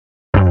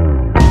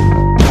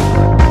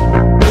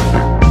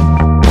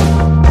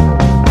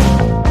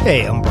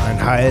Hey, I'm Brian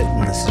Hiatt,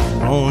 and this is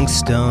Rolling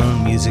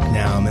Stone Music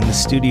Now. I'm in the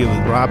studio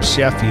with Rob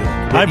Sheffield.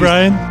 Hi,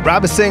 Brian.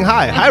 Rob is saying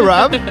hi. Hi,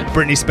 Rob.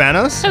 Brittany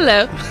Spanos.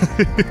 Hello.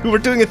 We're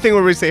doing a thing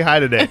where we say hi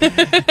today.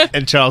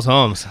 And Charles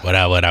Holmes. What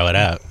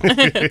up?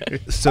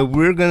 So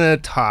we're going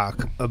to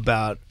talk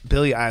about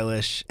Billie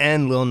Eilish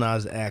and Lil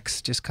Nas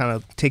X, just kind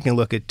of taking a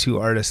look at two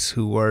artists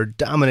who are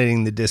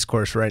dominating the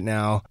discourse right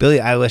now. Billie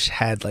Eilish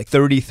had like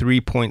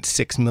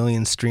 33.6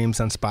 million streams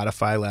on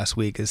Spotify last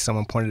week, as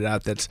someone pointed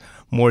out. That's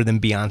more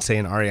than Beyonce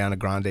and Ariana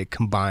Grande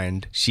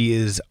combined. She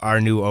is our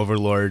new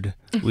overlord.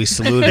 We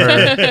salute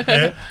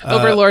her.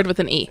 Overlord with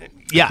an E.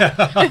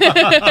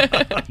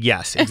 Yeah.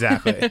 Yes,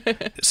 exactly.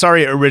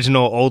 Sorry,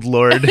 original old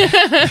lord.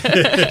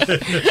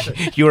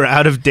 You are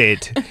out of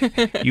date.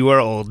 You are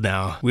old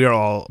now. We are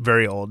all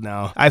very old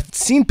now. I've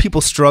seen people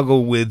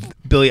struggle with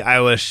Billie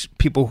Eilish,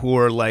 people who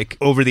are like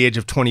over the age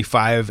of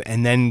 25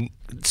 and then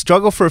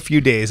struggle for a few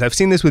days. I've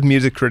seen this with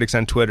music critics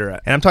on Twitter,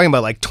 and I'm talking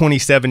about like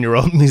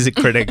 27-year-old music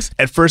critics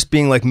at first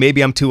being like,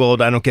 maybe I'm too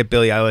old, I don't get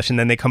Billie Eilish, and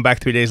then they come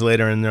back 3 days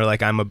later and they're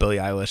like, I'm a Billie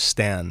Eilish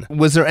stan.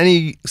 Was there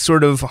any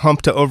sort of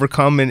hump to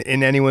overcome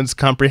in anyone's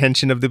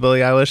comprehension of the Billie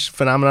Eilish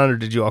phenomenon, or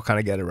did you all kind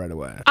of get it right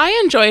away? I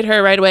enjoyed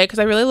her right away because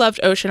I really loved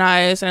Ocean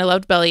Eyes and I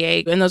loved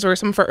Bellyache, and those were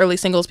some of her early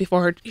singles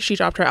before she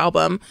dropped her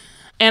album.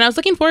 And I was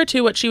looking forward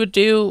to what she would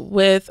do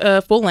with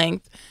a full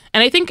length.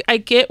 And I think I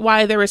get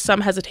why there was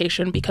some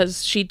hesitation,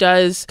 because she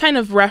does kind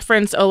of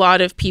reference a lot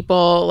of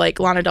people like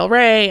Lana Del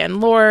Rey and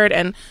Lorde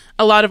and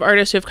a lot of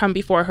artists who have come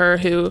before her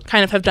who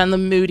kind of have done the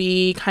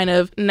moody, kind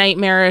of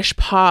nightmarish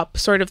pop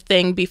sort of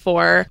thing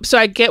before. So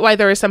I get why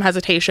there was some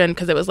hesitation,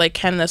 because it was like,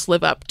 can this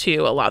live up to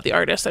a lot of the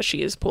artists that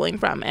she is pulling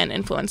from and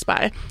influenced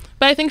by?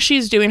 But I think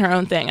she's doing her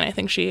own thing, and I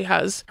think she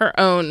has her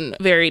own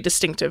very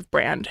distinctive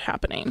brand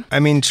happening. I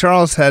mean,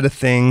 Charles had a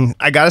thing.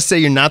 I gotta say,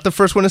 you're not the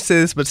first one to say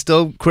this, but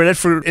still credit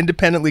for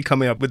independently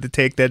coming up with the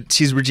take that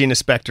she's Regina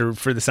Spektor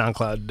for the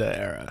SoundCloud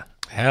era.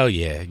 Hell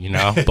yeah,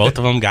 both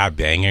of them got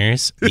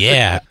bangers.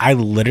 Yeah, I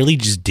literally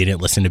just didn't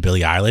listen to Billie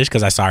Eilish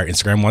because I saw her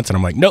Instagram once and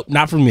I'm like, nope,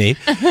 not for me.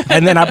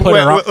 And then I put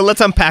her on. Let's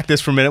unpack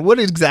this for a minute. What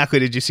exactly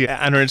did you see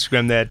on her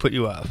Instagram that put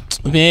you off?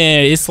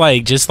 Man, it's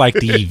like just like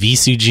the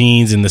Visu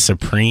jeans and the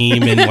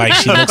Supreme, and like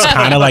she looks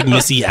kind of like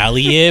Missy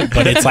Elliott,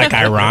 but it's like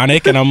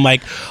ironic. And I'm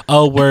like,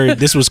 oh,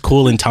 this was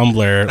cool in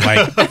Tumblr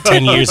like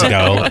 10 years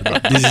ago.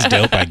 This is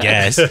dope, I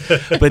guess.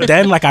 But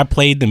then like I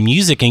played the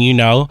music, and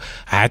I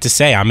had to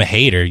say I'm a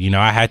hater.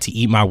 I had to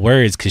eat my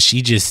words because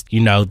she just,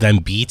 them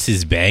beats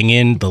is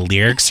banging. The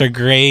lyrics are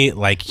great.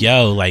 Like,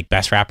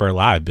 best rapper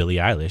alive, Billie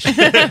Eilish.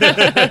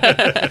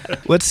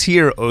 Let's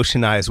hear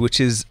Ocean Eyes,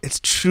 it's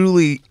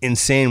truly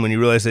insane when you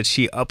realize that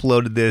she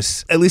uploaded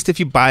this, at least if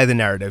you buy the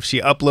narrative, she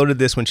uploaded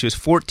this when she was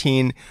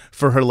 14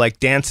 for her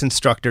like dance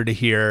instructor to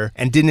hear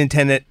and didn't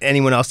intend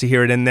anyone else to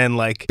hear it. And then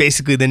like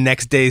basically the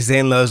next day,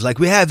 Zane Lowe's like,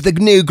 we have the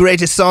new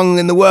greatest song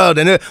in the world.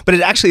 But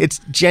it's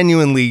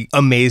genuinely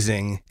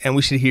amazing. And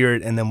we should hear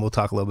it, and then we'll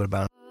talk a little bit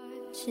about it.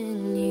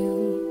 Watching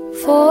you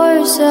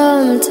for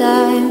some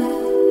time,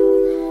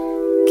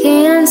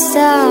 can't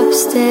stop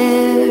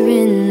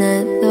staring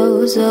at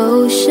those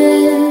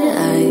ocean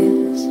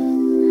eyes,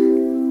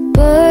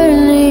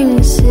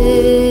 burning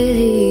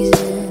cities.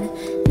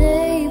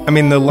 I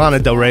mean, the Lana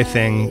Del Rey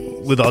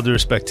thing, with all due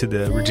respect to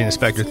the Regina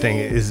Spektor thing,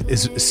 is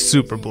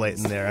super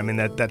blatant there. I mean,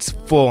 that's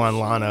full on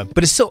Lana,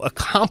 but it's so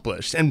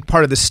accomplished. And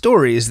part of the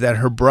story is that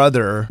her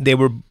brother, they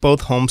were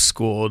both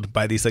homeschooled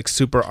by these like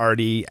super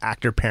arty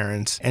actor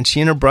parents, and she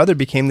and her brother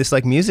became this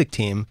like music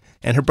team.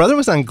 And her brother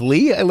was on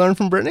Glee, I learned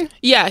from Brittany?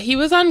 Yeah, he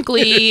was on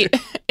Glee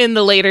in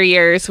the later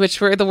years, which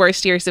were the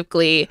worst years of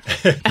Glee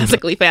as a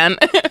Glee fan.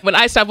 When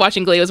I stopped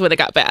watching Glee was when it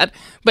got bad.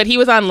 But he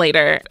was on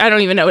later. I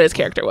don't even know what his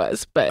character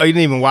was. But oh, you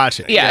didn't even watch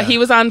it? Yeah, he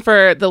was on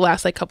for the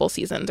last like couple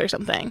seasons or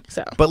something.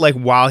 So, but like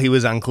while he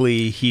was on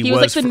Glee, he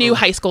was like the new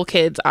high school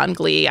kids on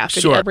Glee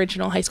after the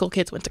original high school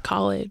kids went to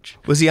college.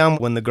 Was he on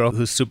when the girl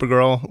who's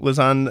Supergirl was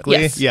on Glee?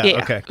 Yes. Yeah.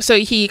 Okay. So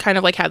he kind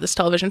of like had this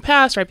television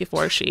pass right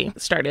before she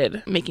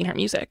started making her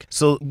music.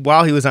 So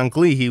while he was on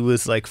Glee, he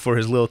was like, for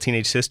his little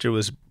teenage sister,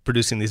 was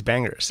producing these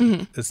bangers.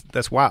 Mm-hmm.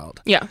 That's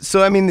wild. Yeah.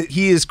 So, I mean,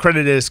 he is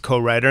credited as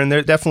co-writer, and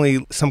they're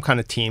definitely some kind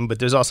of team, but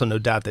there's also no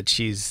doubt that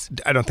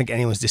I don't think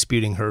anyone's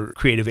disputing her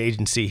creative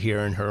agency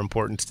here and her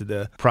importance to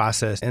the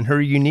process and her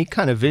unique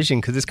kind of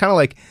vision, because it's kind of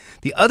like,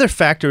 the other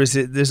factor is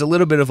that there's a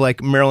little bit of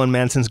like Marilyn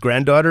Manson's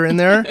granddaughter in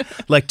there,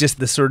 like just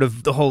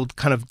the whole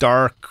kind of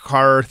dark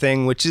horror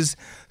thing, which is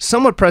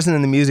somewhat present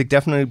in the music,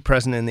 definitely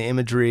present in the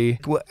imagery.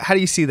 How do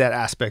you see that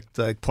aspect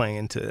like playing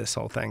into this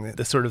whole thing,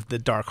 the sort of the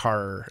dark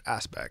horror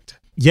aspect?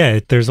 Yeah,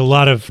 there's a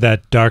lot of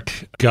that dark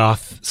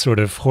goth sort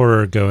of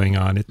horror going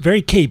on. It's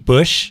very Kate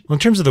Bush. Well, in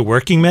terms of the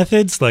working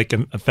methods, like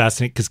I'm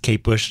fascinated because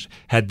Kate Bush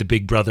had the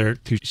big brother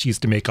who she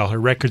used to make all her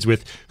records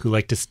with, who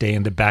liked to stay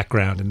in the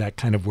background, and that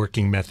kind of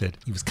working method.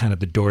 He was kind of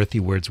the Dorothy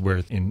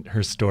Wordsworth in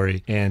her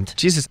story. And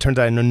Jesus, turns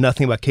out I know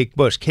nothing about Kate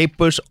Bush. Kate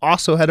Bush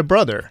also had a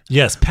brother.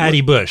 Yes,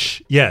 Patty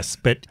Bush. Yes,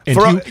 but by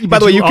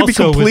the way, you could be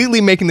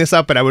completely making this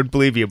up, and I would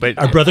believe you.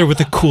 But a brother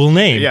with a cool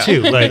name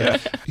too, like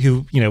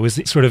who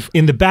was sort of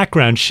in the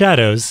background shadow.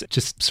 shadows,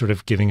 just sort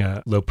of giving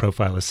a low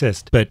profile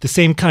assist. But the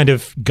same kind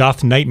of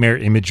goth nightmare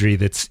imagery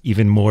that's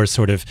even more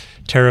sort of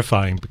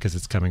terrifying because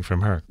it's coming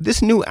from her.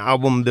 This new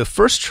album, the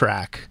first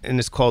track, and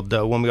it's called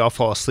When We All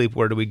Fall Asleep,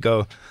 Where Do We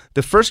Go?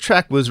 The first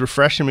track was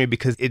refreshing me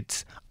because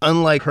it's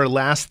unlike her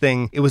last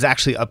thing, it was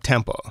actually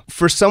up-tempo.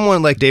 For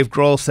someone like Dave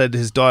Grohl said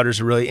his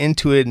daughters are really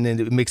into it and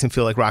it makes him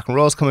feel like rock and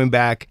roll is coming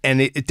back. And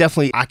it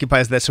definitely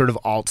occupies that sort of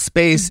alt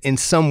space in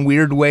some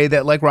weird way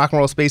that like rock and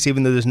roll space,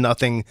 even though there's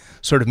nothing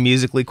sort of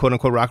musically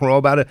quote-unquote rock and roll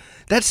about it.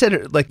 That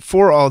said, like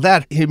for all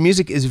that, his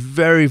music is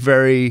very,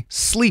 very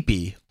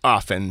sleepy.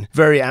 Often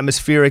very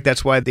atmospheric.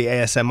 That's why the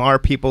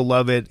ASMR people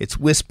love it. It's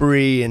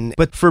whispery,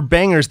 but for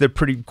bangers, they're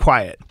pretty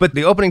quiet. But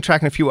the opening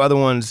track and a few other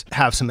ones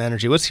have some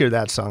energy. Let's hear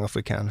that song if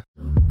we can.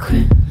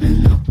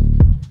 Criminal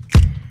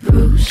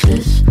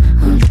bruises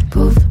on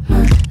both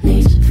my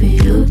knees for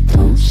you.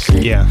 Don't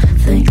say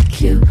thank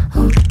you.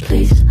 Oh,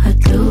 please, I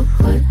do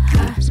what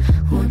I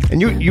want.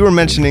 And you were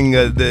mentioning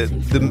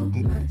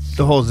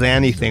the whole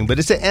Zanny thing, but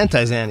it's an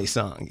anti-Zanny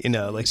song, you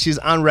know, like she's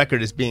on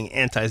record as being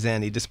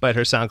anti-Zanny despite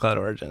her SoundCloud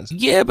origins.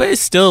 Yeah, but it's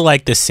still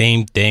like the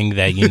same thing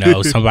that, you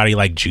know, somebody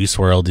like Juice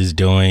WRLD is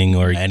doing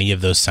or any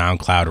of those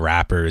SoundCloud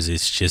rappers.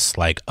 It's just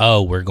like,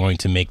 oh, we're going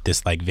to make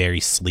this like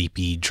very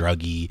sleepy,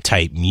 druggy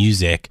type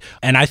music.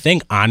 And I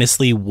think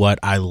honestly what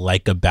I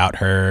like about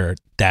her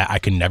that I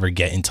could never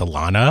get into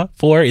Lana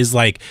for is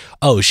like,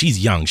 oh, she's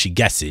young, she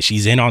gets it,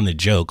 she's in on the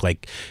joke,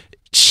 like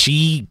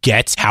she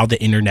gets how the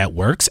internet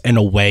works in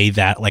a way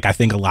that like I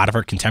think a lot of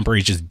her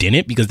contemporaries just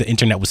didn't because the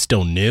internet was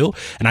still new.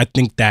 And I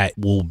think that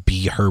will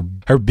be her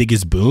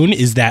biggest boon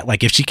is that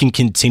like if she can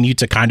continue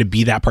to kind of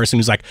be that person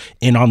who's like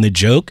in on the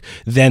joke,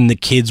 then the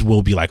kids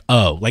will be like,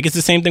 oh, like it's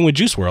the same thing with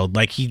Juice WRLD.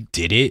 Like he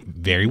did it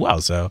very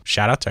well. So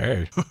shout out to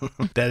her.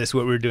 That is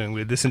what we're doing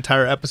with this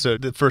entire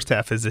episode. The first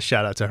half is a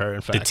shout out to her, in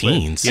fact. The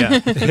teens. Yeah.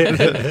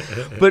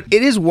 But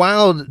it is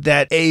wild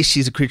that A,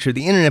 she's a creature of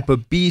the internet,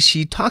 but B,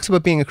 she talks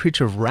about being a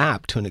creature of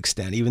rap to an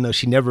extent, even though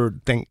she never,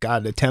 thank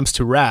God, attempts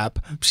to rap.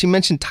 She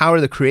mentioned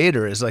Tyler, the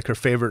Creator, as like her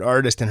favorite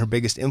artist and her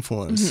biggest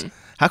influence. Mm-hmm.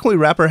 How can we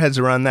wrap our heads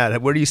around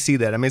that? Where do you see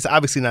that? I mean, it's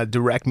obviously not a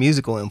direct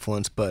musical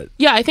influence, but...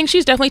 Yeah, I think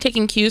she's definitely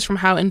taking cues from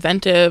how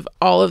inventive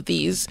all of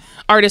these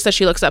artists that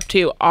she looks up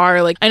to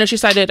are. Like, I know she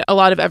cited a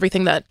lot of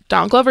everything that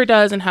Don Glover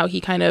does and how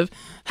he kind of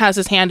has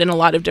his hand in a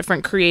lot of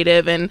different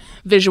creative and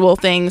visual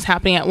things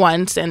happening at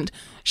once. And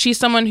she's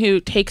someone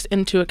who takes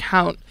into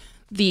account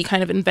the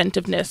kind of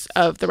inventiveness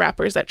of the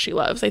rappers that she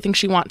loves. I think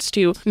she wants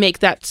to make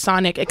that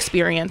sonic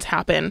experience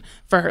happen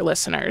for her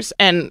listeners.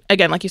 And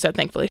again, like you said,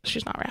 thankfully,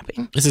 she's not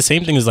rapping. It's the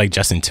same thing as like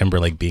Justin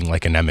Timberlake being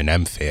like an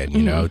Eminem fan,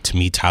 you know? To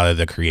me, Tyler,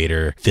 the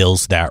Creator,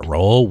 fills that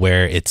role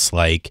where it's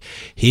like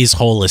his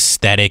whole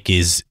aesthetic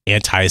is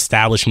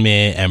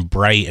anti-establishment and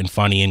bright and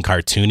funny and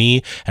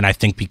cartoony. And I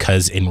think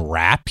because in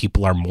rap,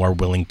 people are more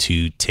willing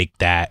to take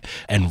that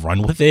and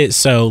run with it.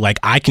 So like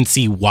I can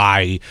see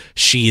why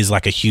she is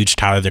like a huge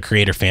Tyler, the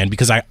Creator fan,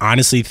 because I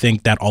honestly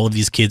think that all of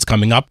these kids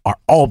coming up are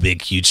all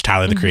big, huge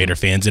Tyler, the Creator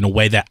fans in a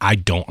way that I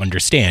don't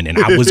understand. And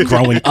I was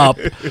growing up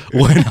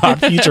when Hot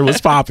Future was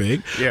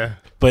popping. Yeah.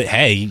 But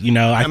hey, you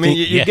know, I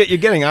mean, think you're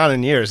getting on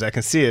in years. I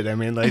can see it. I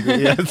mean, like,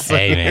 yeah,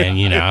 hey, man,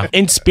 you know,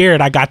 in spirit,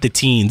 I got the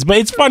teens. But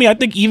it's funny. I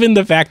think even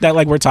the fact that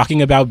like we're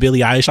talking about Billie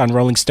Eilish on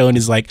Rolling Stone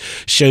is like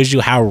shows you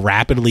how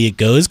rapidly it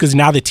goes. Because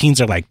now the teens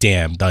are like,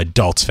 damn, the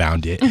adults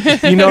found it.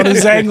 You know what I'm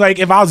saying? Like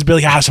if I was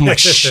Billie Eilish, I'm like,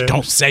 shh,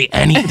 don't say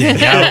anything.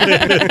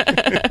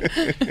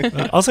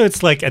 Also,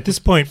 it's like at this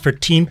point for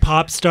teen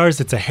pop stars,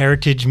 it's a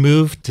heritage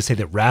move to say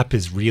that rap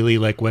is really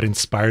like what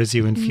inspires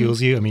you and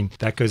fuels you. I mean,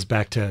 that goes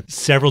back to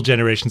several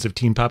generations of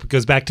teen pop. It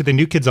goes back to the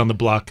New Kids on the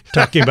Block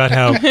talking about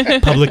how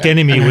Public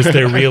Enemy was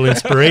their real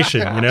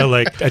inspiration. You know,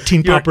 like a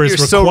teen popper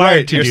is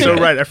required to do that. You're so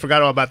right. I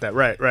forgot all about that.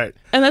 Right.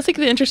 And that's like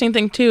the interesting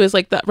thing too is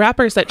like the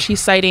rappers that she's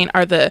citing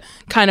are the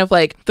kind of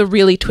like the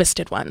really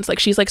twisted ones. Like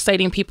she's like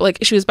citing people like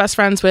she was best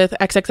friends with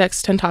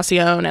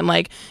XXXTentacion and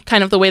like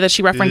kind of the way that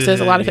she references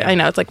a lot of it. I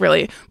know it's like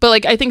really, but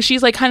like I think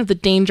she's like kind of the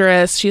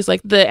dangerous. She's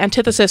like the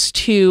antithesis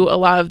to a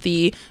lot of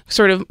the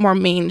sort of more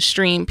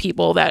mainstream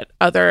people that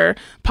other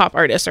pop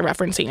artists are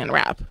referencing in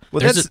rap.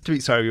 Well,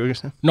 sorry, you were going to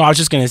say? No, I was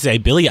just going to say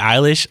Billie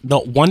Eilish. The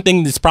one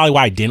thing that's probably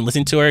why I didn't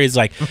listen to her is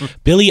like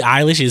Billie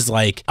Eilish is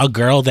like a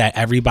girl that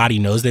everybody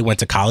knows they went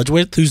to college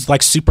with who's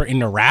like super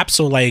into rap.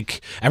 So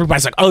like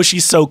everybody's like, oh,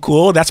 she's so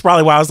cool. That's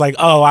probably why I was like,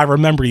 oh, I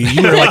remember you.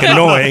 You were like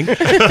annoying.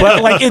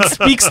 But like it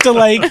speaks to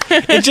like,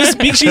 it just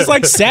speaks, she's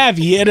like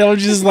savvy. And it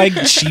was just like,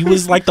 she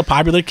was like the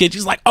popular kid.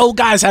 She's like, oh,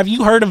 guys, have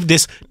you heard of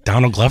this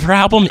Donald Glover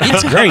album?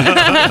 It's great.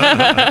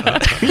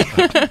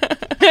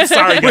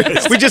 Sorry,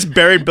 guys. We just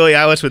buried Billie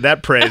Eilish with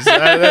that praise.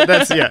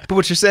 That's yeah. But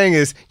what you're saying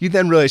is, you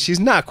then realize she's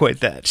not quite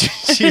that.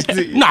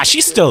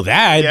 She's still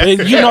that. Yeah.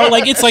 But you know,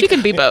 like it's like she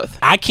can be both.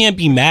 I can't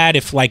be mad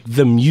if like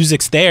the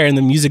music's there and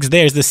the music's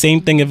there. It's the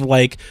same thing of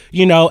like,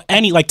 you know,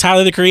 any like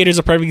Tyler the Creator is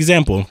a perfect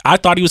example. I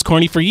thought he was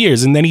corny for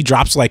years, and then he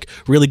drops like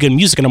really good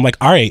music, and I'm like,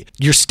 all right,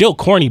 you're still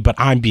corny, but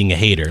I'm being a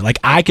hater. Like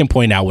I can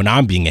point out when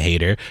I'm being a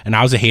hater, and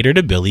I was a hater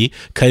to Billie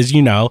because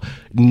you know,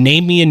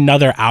 name me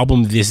another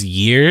album this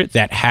year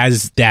that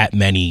has that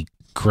many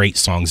great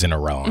songs in a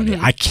row on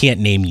it. I can't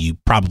name you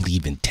probably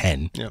even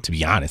 10, to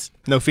be honest.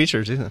 No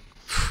features either.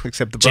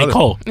 Except the J. brother.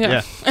 Cole.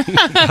 Yeah.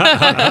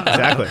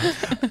 Exactly.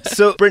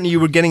 So, Brittany, you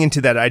were getting into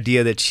that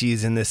idea that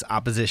she's in this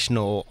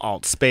oppositional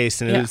alt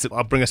space, and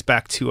I'll bring us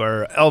back to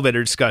our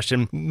elevator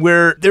discussion,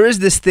 where there is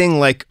this thing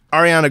like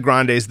Ariana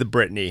Grande is the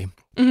Britney.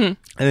 And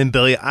then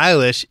Billie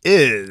Eilish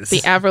is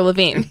the Avril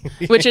Lavigne,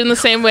 which in the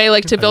same way,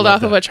 like to build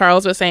off of what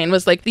Charles was saying,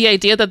 was like the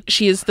idea that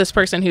she's this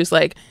person who's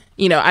like,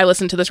 you know, I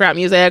listen to this rap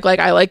music, like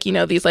I like, you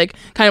know, these like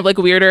kind of like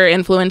weirder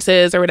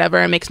influences or whatever,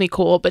 and makes me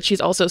cool, but she's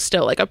also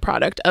still like a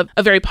product of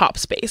a very pop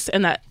space,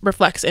 and that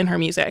reflects in her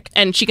music.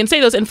 And she can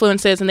say those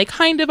influences and they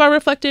kind of are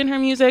reflected in her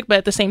music, but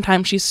at the same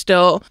time she's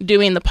still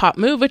doing the pop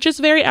move, which is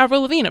very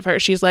Avril Lavigne of her.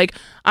 She's like,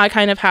 I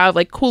kind of have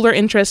like cooler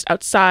interests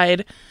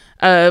outside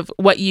of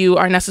what you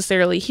are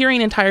necessarily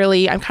hearing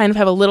entirely. I kind of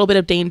have a little bit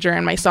of danger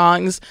in my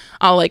songs.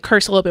 I'll like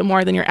curse a little bit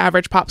more than your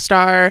average pop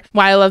star.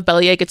 Why I Love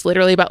Bellyache, it's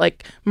literally about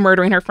like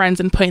murdering her friends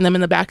and putting them in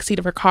the backseat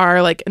of her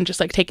car, like, and just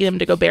like taking them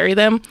to go bury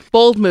them.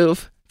 Bold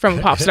move from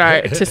a pop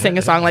star to sing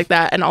a song like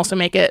that and also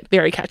make it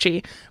very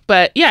catchy.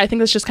 But yeah, I think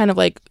that's just kind of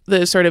like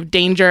the sort of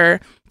danger,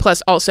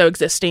 plus also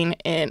existing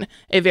in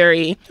a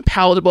very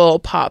palatable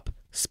pop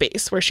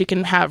space where she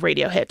can have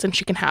radio hits and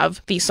she can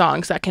have these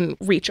songs that can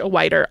reach a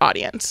wider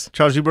audience.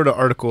 Charles, you wrote an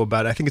article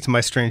about it. I think it's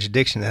My Strange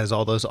Addiction that has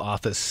all those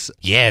Office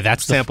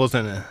that's samples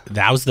in it.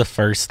 That was the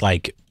first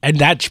like, and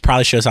that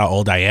probably shows how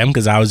old I am,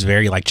 because I was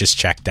very like just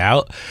checked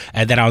out,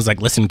 and then I was like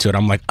listening to it,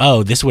 I'm like,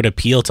 oh, this would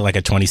appeal to like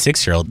a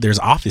 26-year-old. There's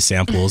Office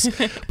samples.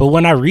 But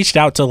when I reached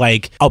out to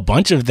like a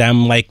bunch of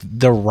them, like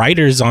the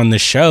writers on the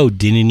show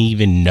didn't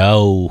even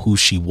know who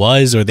she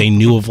was, or they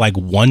knew of like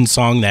one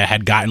song that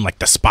had gotten like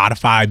the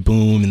Spotify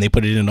boom and they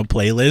put it in a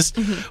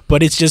playlist.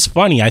 But it's just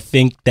funny. I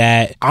think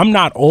that I'm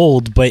not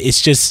old, but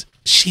it's just,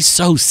 she's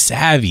so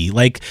savvy.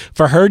 Like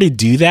for her to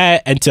do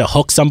that and to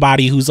hook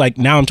somebody who's like,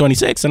 now I'm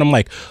 26 and I'm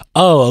like,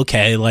 oh,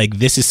 okay, like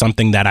this is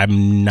something that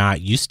I'm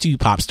not used to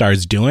pop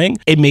stars doing.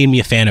 It made me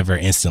a fan of her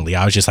instantly.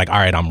 I was just like, all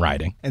right, I'm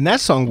riding. And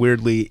that song,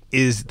 weirdly,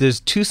 there's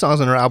 2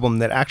 songs on her album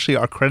that actually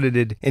are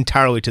credited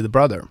entirely to the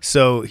brother.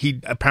 So he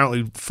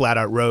apparently flat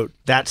out wrote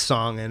that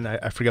song, and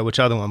I forget which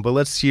other one, but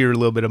let's hear a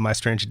little bit of My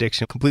Strange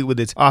Addiction, complete with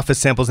its Office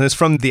samples. And it's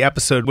from the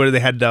episode where they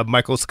had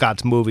Michael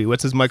Scott's movie.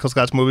 What's his Michael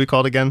Scott's movie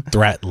called again?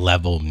 Threat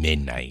Level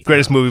Midnight.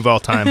 Greatest movie of all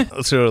time.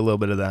 Let's hear a little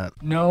bit of that.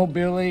 No,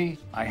 Billy,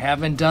 I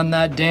haven't done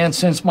that dance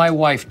since my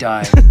wife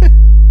died.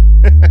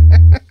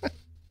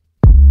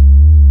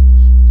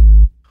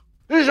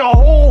 There's a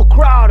whole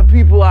crowd of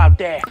people out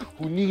there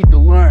who need to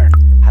learn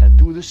how to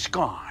do the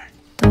scarn.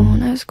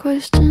 Don't ask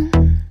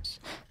questions.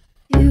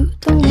 You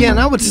don't. Yeah, and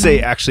I would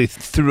say actually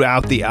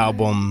throughout the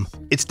album,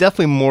 it's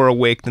definitely more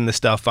awake than the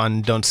stuff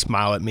on Don't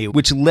Smile at Me,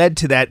 which led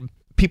to that.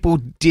 People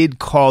did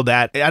call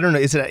that, I don't know,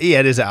 it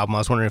is an album. I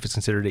was wondering if it's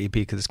considered an EP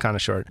because it's kind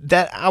of short.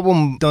 That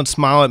album, Don't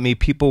Smile at Me,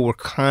 people were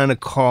kind of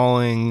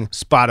calling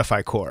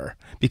Spotify core,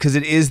 because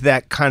it is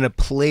that kind of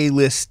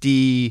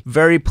playlisty,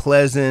 very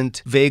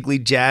pleasant, vaguely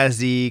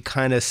jazzy,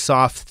 kind of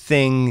soft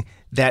thing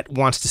that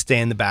wants to stay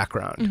in the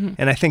background.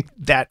 And I think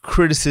that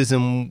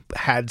criticism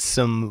had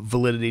some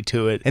validity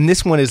to it. And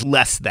this one is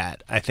less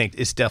that. I think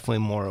it's definitely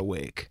more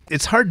awake.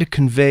 It's hard to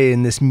convey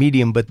in this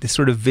medium, but this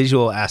sort of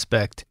visual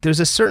aspect, there's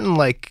a certain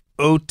like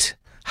haute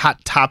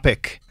hot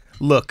topic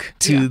look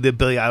to the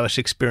Billie Eilish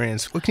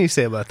experience. What can you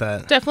say about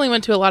that? Definitely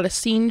went to a lot of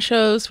scene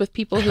shows with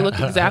people who look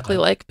exactly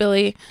like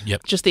Billie.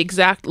 Yep. Just the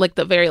exact, like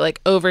the very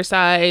like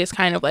oversized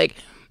kind of like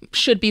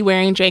should be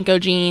wearing Janko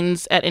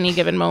jeans at any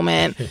given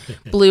moment,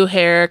 blue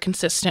hair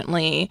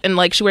consistently, and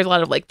like she wears a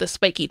lot of like the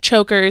spiky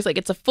chokers. Like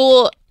it's a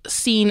full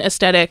scene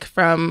aesthetic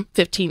from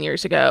 15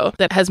 years ago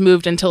that has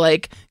moved into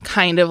like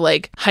kind of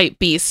like hype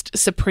beast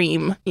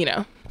supreme, you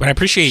know. But I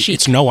appreciate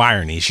it's no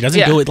irony. She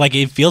doesn't do it like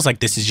it feels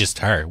like this is just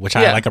her, which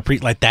I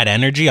like. Like that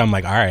energy. I'm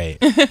like, all right,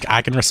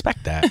 I can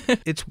respect that.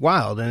 It's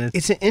wild, and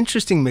it's an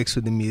interesting mix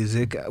with the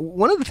music.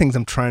 One of the things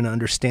I'm trying to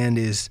understand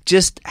is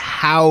just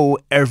how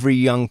every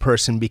young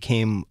person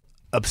became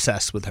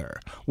obsessed with her,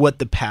 what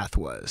the path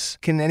was.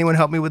 Can anyone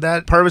help me with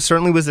that? Part of it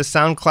certainly was the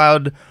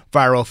SoundCloud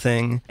viral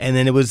thing, and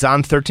then it was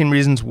on 13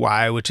 Reasons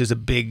Why, which is a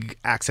big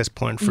access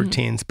point for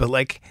teens. But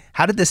like,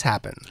 how did this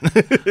happen?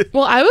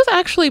 Well, I was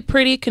actually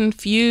pretty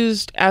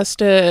confused as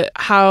to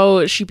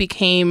how she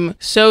became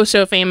so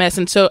famous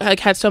and so like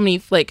had so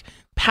many like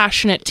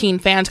passionate teen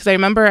fans, because I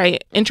remember I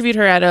interviewed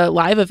her at a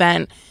live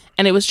event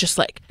and it was just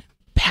like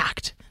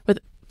packed with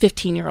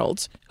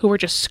 15-year-olds who were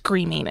just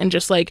screaming and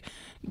just like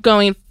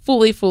going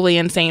fully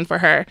insane for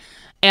her.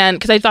 And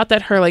because I thought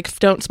that her like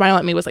Don't Smile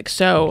at Me was like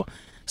so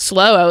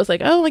slow, I was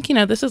like, oh, like, you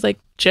know, this is like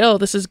chill,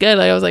 this is good.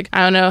 Like, I was like, I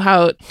don't know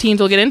how teens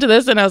will get into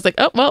this, and I was like,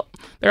 oh well,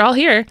 they're all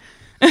here.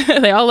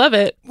 They all love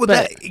it. Well,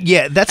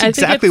 that's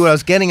exactly what I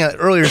was getting at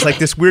earlier. It's like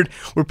this weird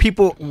where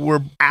people were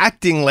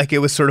acting like it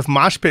was sort of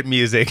mosh pit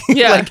music,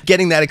 like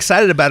getting that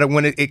excited about it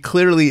when it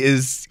clearly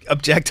is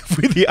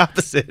objectively the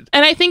opposite.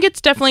 And I think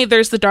it's definitely,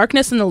 there's the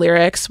darkness in the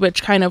lyrics,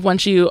 which kind of,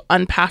 once you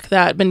unpack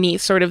that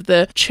beneath sort of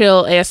the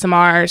chill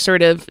ASMR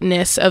sort of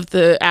ness of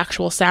the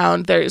actual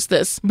sound, there's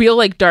this real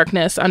like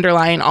darkness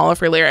underlying all of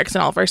her lyrics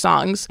and all of her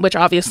songs, which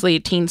obviously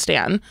teens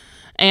stan.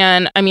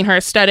 And I mean, her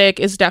aesthetic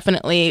is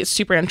definitely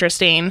super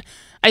interesting.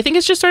 I think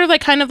it's just sort of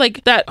like kind of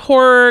like that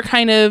horror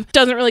kind of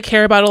doesn't really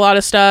care about a lot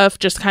of stuff,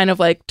 just kind of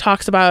like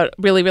talks about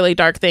really, really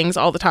dark things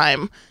all the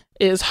time,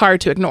 is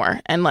hard to ignore.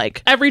 And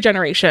like every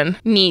generation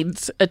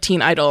needs a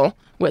teen idol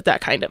with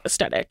that kind of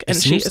aesthetic. And it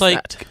seems like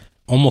that.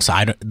 Almost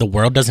the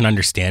world doesn't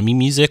understand me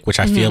music, which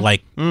I feel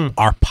like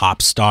our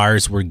pop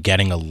stars were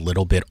getting a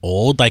little bit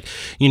old. Like,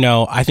 you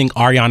know, I think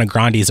Ariana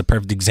Grande is a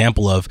perfect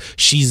example of,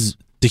 she's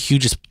the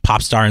hugest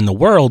pop star in the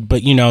world,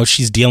 but you know,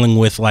 she's dealing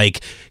with like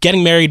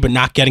getting married but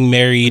not getting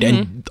married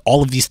and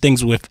all of these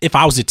things. With, if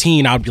I was a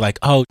teen, I would be like,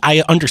 oh,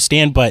 I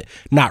understand, but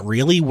not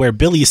really. Where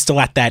Billie is still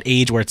at that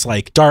age where it's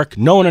like dark,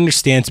 no one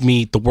understands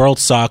me, the world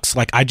sucks,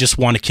 like I just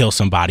want to kill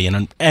somebody.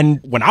 And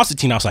when I was a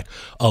teen, I was like,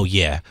 oh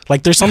yeah,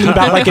 like there's something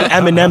about like an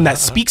Eminem that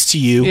speaks to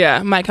you.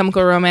 Yeah, My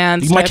Chemical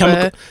Romance,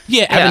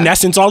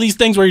 Evanescence, all these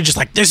things where you're just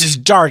like, this is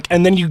dark,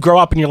 and then you grow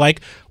up and you're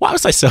like, why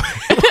was I so was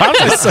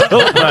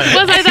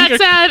I that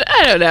sad?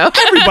 I don't know.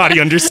 Everybody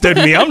understood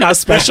me. I'm not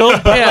special,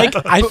 but like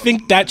I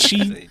think that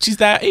she's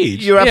that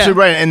age. You're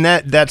absolutely right, and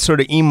that sort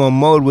of emo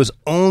mode was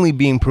only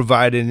being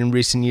provided in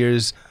recent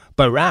years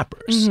by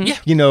rappers.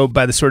 You know,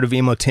 by the sort of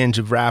emo tinge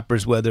of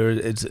rappers, whether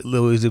it's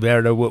Lil Uzi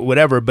Vert or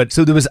whatever. But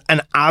so there was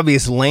an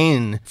obvious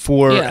lane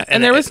for,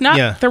 and there was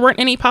not. There weren't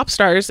any pop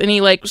stars,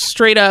 any like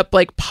straight up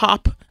like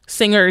pop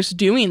singers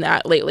doing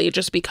that lately,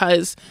 just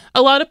because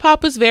a lot of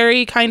pop was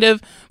very kind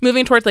of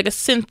moving towards like a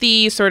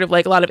synthy sort of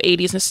like a lot of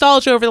 80s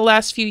nostalgia over the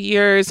last few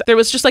years. There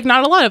was just like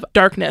not a lot of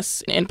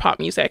darkness in pop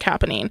music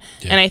happening.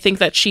 And I think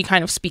that she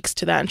kind of speaks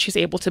to that, and she's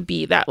able to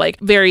be that like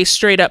very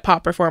straight up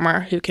pop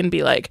performer who can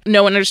be like,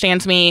 no one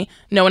understands me,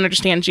 no one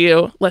understands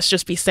you, let's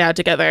just be sad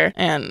together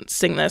and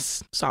sing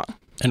this song.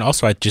 And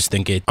also, I just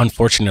think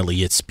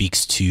unfortunately, it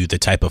speaks to the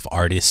type of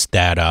artist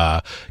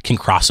that can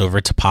cross over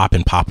to pop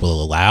and pop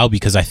will allow.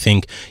 Because I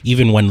think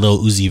even when Lil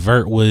Uzi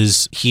Vert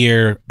was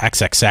here,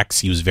 XXX,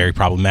 he was very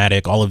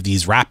problematic. All of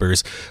these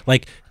rappers,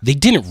 like, they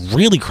didn't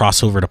really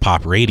cross over to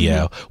pop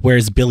radio.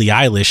 Whereas Billie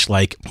Eilish,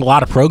 like, a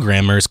lot of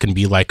programmers can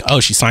be like, oh,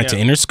 she signed to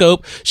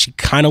Interscope. She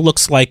kind of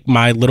looks like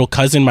my little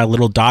cousin, my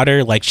little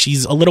daughter. Like,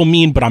 she's a little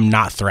mean, but I'm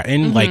not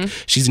threatened. Like,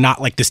 she's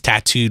not like this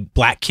tattooed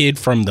black kid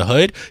from the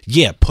hood.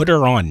 Yeah, put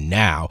her on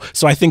now.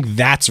 So I think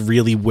that's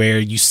really where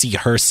you see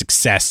her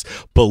success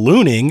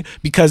ballooning,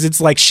 because it's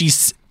like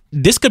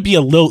this could be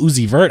a Lil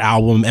Uzi Vert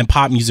album and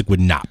pop music would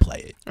not play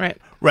it.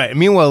 Right.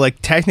 Meanwhile, like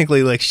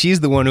technically, like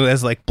she's the one who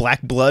has like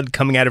black blood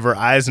coming out of her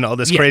eyes and all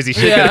this crazy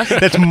shit.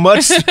 That's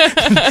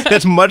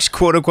much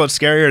quote unquote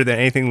scarier than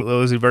anything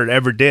Lil Uzi Vert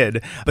ever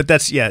did. But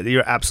that's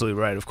you're absolutely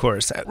right. Of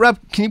course, Rob,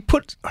 can you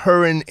put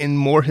her in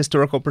more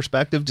historical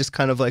perspective? Just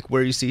kind of like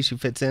where you see she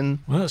fits in.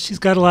 Well, she's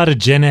got a lot of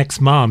Gen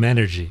X mom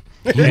energy.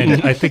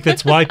 And I think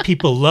that's why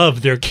people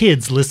love their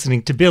kids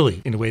listening to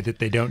Billie in a way that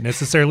they don't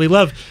necessarily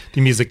love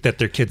the music that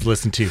their kids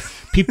listen to.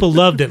 People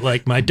loved it.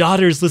 Like, my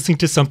daughter's listening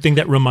to something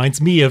that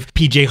reminds me of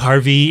PJ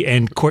Harvey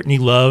and Courtney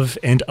Love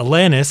and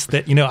Alanis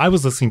that, you know, I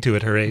was listening to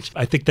at her age.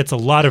 I think that's a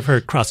lot of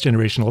her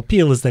cross-generational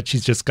appeal, is that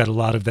she's just got a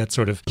lot of that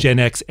sort of Gen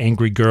X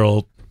angry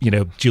girl, you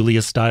know,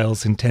 Julia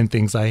Stiles and 10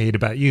 Things I Hate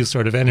About You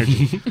sort of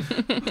energy.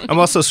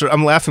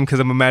 I'm laughing because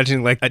I'm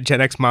imagining like a Gen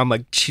X mom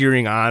like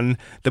cheering on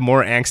the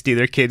more angsty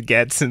their kid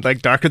gets and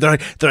like darker. They're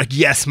like,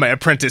 yes, my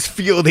apprentice,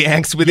 feel the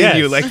angst within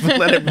you, like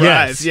let it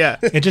rise. Yeah,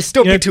 and just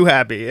don't be too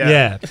happy.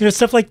 Yeah, you know,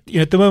 stuff like, you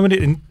know, at the moment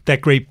in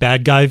that great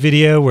Bad Guy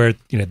video where,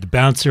 you know, the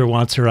bouncer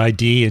wants her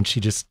ID and she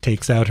just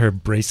takes out her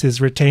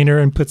braces retainer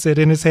and puts it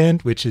in his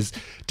hand, which is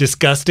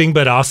disgusting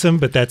but awesome.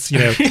 But that's, you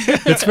know,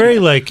 it's very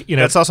like, you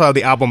know, that's also how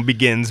the album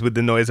begins, with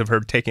the noise of her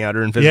taking out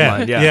her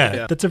Invisalign.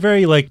 Yeah. That's a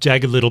very like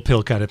Jagged Little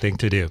Pill kind of thing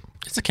to do.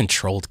 It's a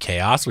controlled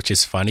chaos, which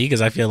is funny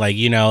because I feel like,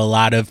 you know, a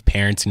lot of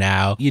parents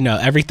now, you know,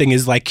 everything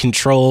is like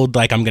controlled.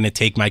 Like, I'm going to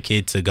take my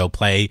kid to go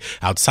play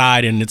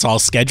outside and it's all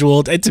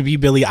scheduled. And to me,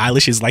 Billie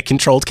Eilish is like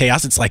controlled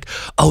chaos. It's like,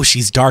 oh,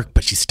 she's dark,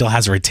 but she still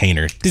has a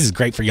retainer. This is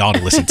great for y'all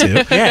to listen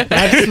to. Yeah,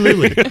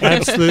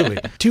 absolutely.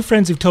 Two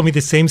friends who've told me the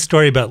same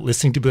story about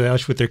listening to Billie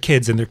Eilish with their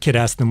kids, and their kid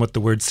asked them what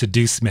the word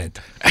seduce meant.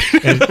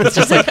 And it's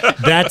just like,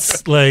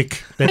 that's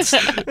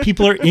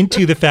people are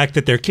into the fact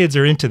that their kids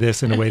are into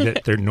this in a way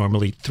that they're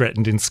normally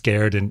threatened and scared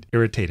and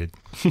irritated.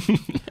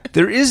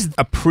 There is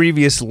a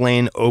previous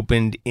lane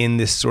opened in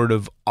this sort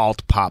of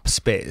alt pop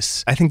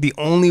space. I think the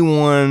only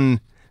one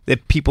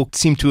that people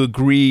seem to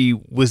agree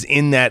was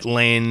in that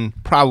lane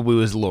probably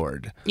was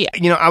Lorde. Yeah.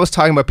 You know, I was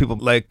talking about people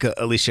like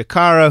Alicia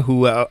Cara,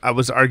 who I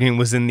was arguing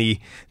was in the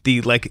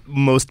like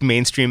most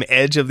mainstream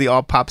edge of the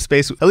alt pop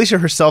space. Alicia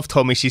herself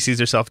told me she sees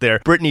herself there.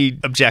 Brittany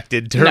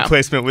objected to her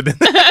placement within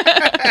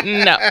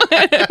No.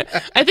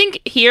 I think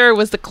Here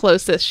was the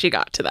closest she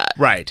got to that.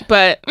 Right.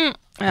 But I don't know.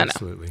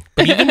 Absolutely.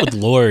 But even with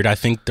Lorde, I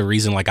think the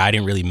reason like I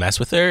didn't really mess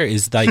with her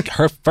is like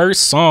her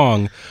first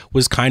song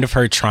was kind of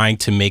her trying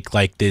to make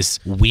like this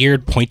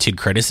weird pointed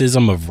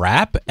criticism of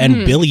rap,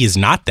 and Billie is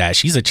not that.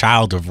 She's a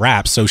child of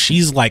rap, so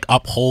she's like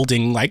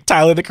upholding like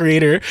Tyler the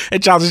Creator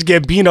and Childish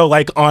Gambino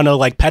like on a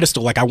like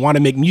pedestal. Like I want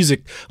to make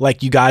music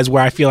like you guys,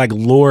 where I feel like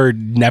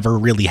Lorde never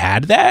really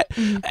had that,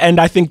 and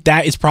I think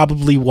that is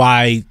probably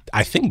why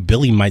I think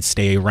Billie might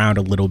stay around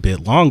a little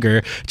bit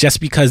longer, just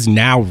because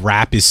now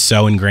rap is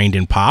so ingrained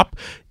in pop.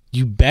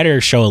 You better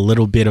show a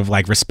little bit of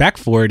like respect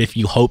for it if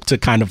you hope to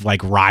kind of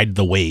like ride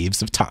the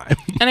waves of time.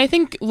 And I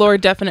think Lorde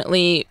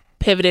definitely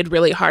pivoted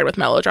really hard with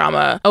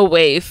melodrama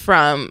away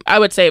from, I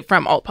would say,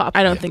 from alt pop.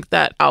 I don't think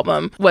that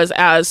album was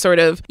as sort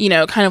of,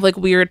 kind of like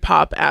weird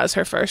pop as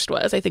her first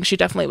was. I think she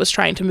definitely was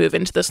trying to move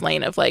into this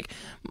lane of like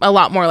a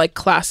lot more like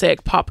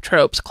classic pop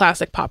tropes,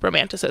 classic pop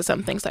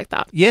romanticism, things like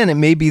that. Yeah, and it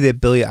may be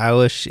that Billie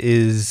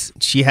Eilish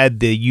she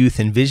had the youth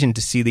and vision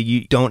to see that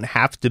you don't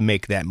have to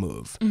make that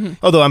move.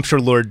 Although I'm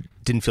sure Lorde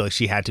didn't feel like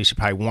she had to. She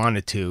probably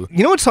wanted to.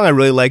 You know what song I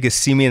really like is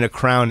See Me in a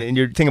Crown, and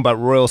your thing about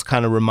Royals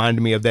kind of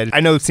reminded me of that. I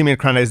know See Me in a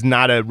Crown is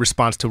not a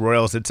response to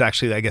Royals. It's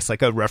actually, I guess,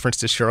 like a reference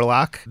to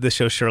Sherlock, the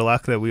show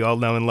Sherlock that we all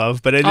know and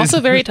love. But it also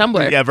is very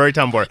Tumblr. Yeah, very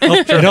Tumblr.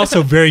 And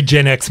also very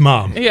Gen X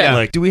mom. Yeah.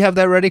 Like, Do we have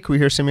that ready? Can we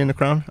hear See Me in a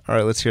Crown? All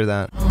right, let's hear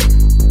that.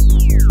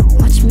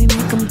 Watch me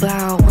make 'em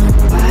bow one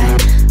by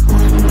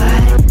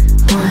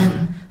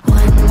one.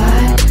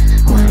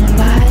 One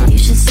by. You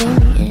should see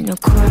me in a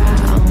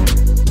crowd.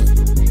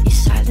 Your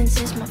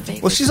silence is my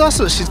favorite. Well, she's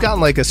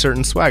gotten like a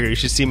certain swagger. You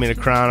should see me in a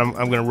crown.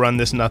 I'm going to run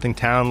this nothing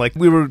town. Like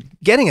we were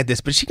getting at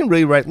this, but she can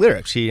really write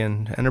lyrics. She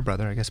and her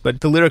brother, I guess.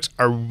 But the lyrics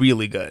are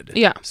really good.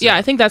 Yeah. So. Yeah,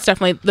 I think that's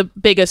definitely the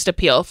biggest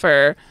appeal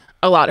for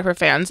a lot of her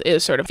fans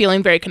is sort of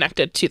feeling very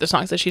connected to the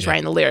songs that she's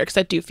writing, the lyrics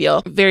that do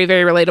feel very,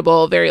 very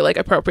relatable, very like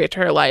appropriate to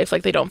her life.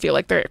 Like they don't feel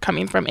like they're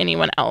coming from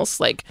anyone else,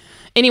 like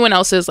anyone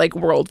else's like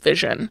world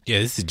vision.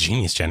 Yeah, this is a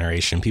genius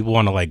generation. People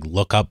want to like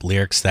look up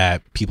lyrics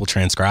that people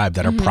transcribe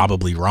that are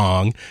probably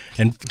wrong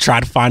and try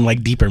to find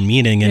like deeper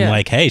meaning. And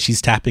like, hey,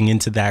 she's tapping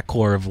into that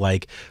core of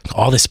like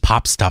all this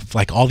pop stuff.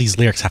 Like all these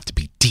lyrics have to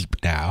be deep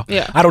now.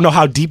 Yeah. I don't know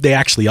how deep they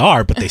actually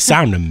are, but they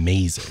sound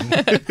amazing.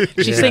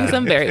 She sings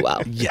them very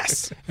well.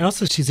 Yes. and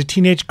also, she's a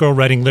teenage girl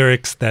writing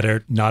lyrics that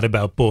are not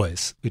about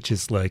boys, which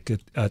is like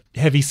a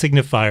heavy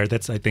signifier.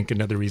 That's, I think,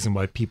 another reason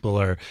why people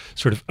are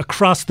sort of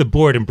across the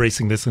board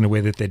embracing this in a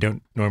way that they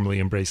don't normally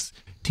embrace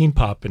teen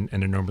pop and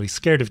are normally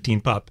scared of teen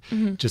pop.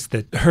 Just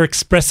that her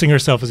expressing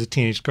herself as a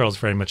teenage girl is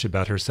very much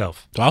about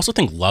herself. I also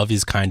think love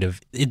is kind of,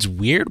 it's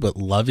weird, but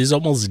love is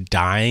almost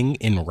dying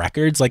in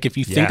records. Like if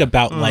you think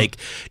about like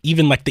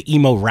even like the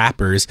emo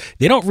rappers,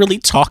 they don't really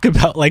talk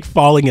about like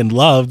falling in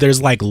love.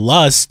 There's like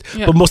lust,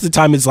 but most of the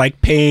time it's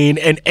like pain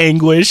and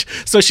anguish.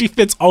 So she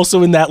fits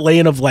also in that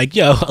lane of like,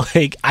 yo,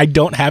 like I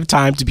don't have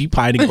time to be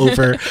pining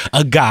over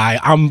a guy.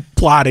 I'm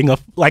plotting a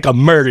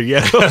murder.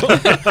 Yeah.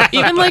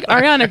 Even like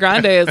Ariana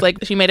Grande is like,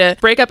 she made a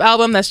breakup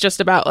album that's just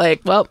about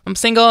like, well, I'm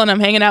single and I'm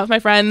hanging out with my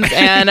friends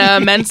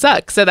and men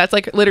suck. So that's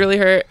like literally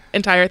her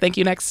entire Thank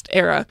You Next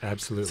era.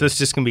 Absolutely. So it's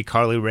just going to be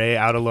Carly Rae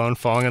out alone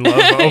falling in love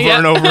over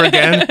and over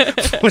again.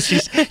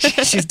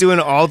 she's doing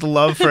all the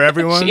love for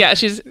everyone. Yeah,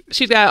 she's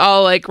got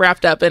all like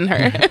wrapped up in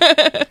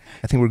her.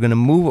 I think we're going to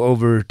move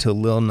over to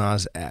Lil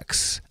Nas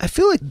X. I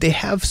feel like they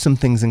have some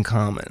things in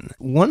common.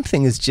 One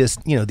thing is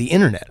just, the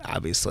internet,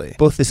 obviously.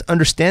 Both this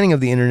understanding of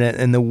the internet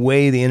and the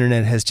way the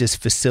internet has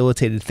just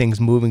facilitated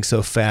things moving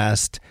so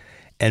fast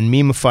and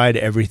memeified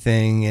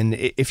everything. And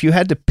if you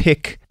had to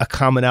pick a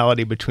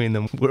commonality between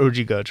them, where would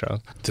you go, Charles?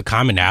 The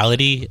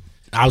commonality,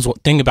 I was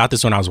thinking about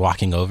this when I was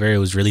walking over. It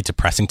was really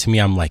depressing to me.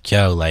 I'm like,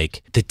 yo,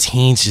 like the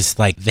teens just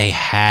like they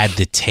had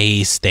the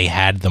taste, they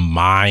had the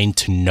mind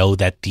to know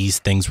that these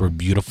things were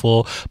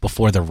beautiful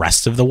before the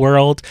rest of the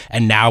world.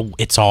 And now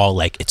it's all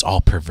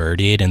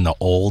perverted and the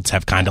olds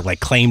have kind of like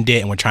claimed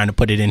it and we're trying to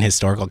put it in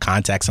historical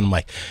context. And I'm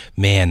like,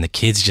 man, the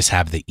kids just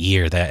have the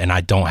ear and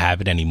I don't have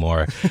it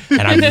anymore.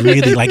 And I'm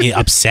really like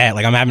upset.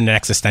 Like I'm having an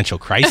existential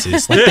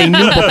crisis. Like they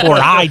knew before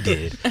I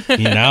did,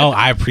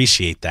 I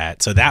appreciate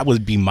that. So that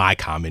would be my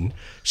common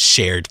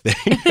shared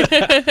thing.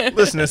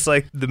 Listen, it's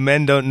like the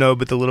men don't know,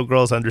 but the little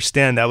girls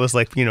understand. That was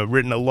like,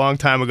 written a long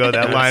time ago,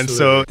 that line.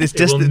 So it's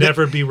just, it will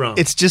never be wrong.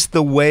 It's just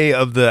the way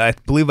of I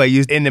believe I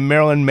used in the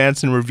Marilyn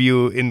Manson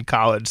review in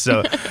college.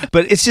 So,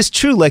 but it's just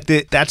true. Like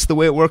that's the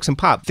way it works in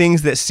pop.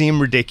 Things that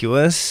seem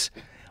ridiculous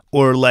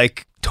or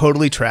like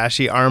totally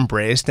trashy are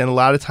embraced, and a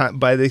lot of time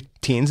by the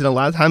teens, and a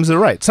lot of times they're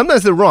right.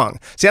 Sometimes they're wrong.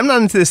 See, I'm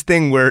not into this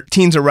thing where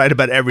teens are right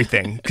about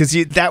everything, because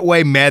that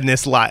way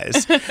madness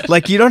lies.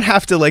 Like you don't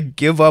have to like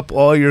give up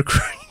all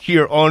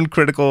your own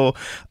critical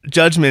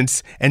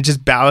judgments and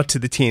just bow to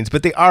the teens,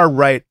 but they are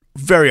right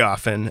very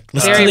often.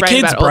 Listen to the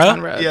kids,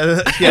 bro.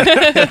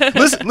 Yeah.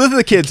 Listen to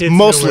the kids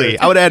mostly.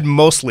 I would add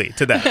mostly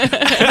to that.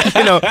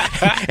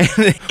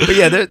 But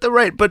yeah, they're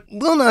right. But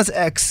Lil Nas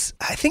X,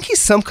 I think he's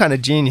some kind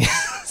of genius.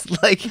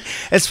 Like,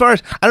 as far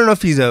as, I don't know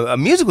if he's a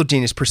musical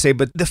genius per se,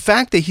 but the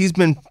fact that he's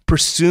been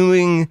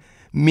pursuing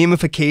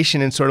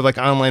memification and sort of like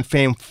online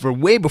fame for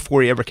way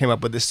before he ever came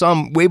up with this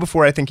song, way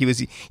before I think he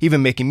was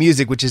even making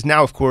music, which is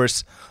now, of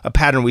course, a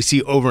pattern we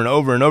see over and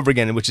over and over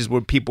again, which is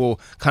where people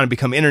kind of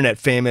become internet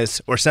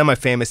famous or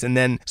semi-famous and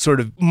then sort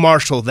of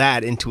marshal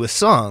that into a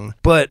song.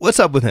 But what's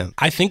up with him?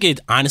 I think it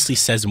honestly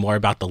says more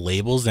about the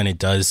labels than it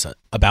does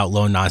about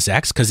Lil Nas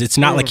X, because it's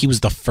not like he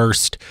was the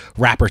first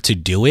rapper to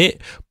do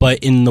it, but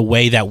in the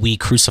way that we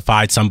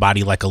crucified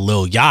somebody like a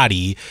Lil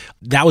Yachty,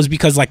 that was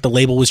because like the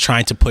label was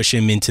trying to push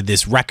him into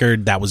this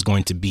record that was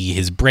going to be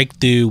his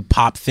breakthrough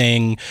pop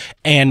thing.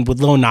 And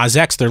with Lil Nas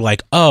X, they're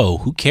like, oh,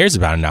 who cares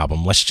about an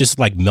album? Let's just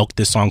like milk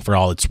this song for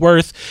all it's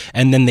worth.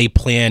 And then they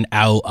plan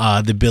out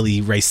the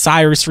Billie Ray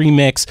Cyrus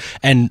remix,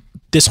 and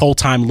this whole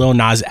time Lil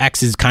Nas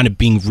X is kind of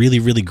being really,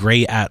 really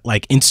great at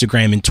like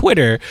Instagram and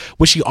Twitter,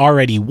 which he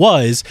already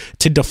was,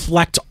 to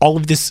deflect all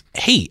of this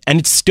hate. And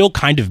it's still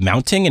kind of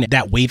mounting, and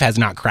that wave has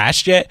not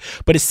crashed yet.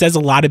 But it says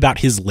a lot about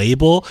his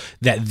label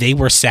that they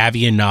were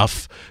savvy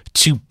enough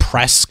to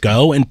press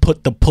go and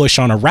put the push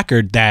on a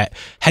record that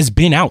has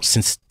been out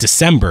since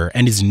December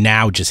and is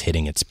now just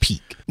hitting its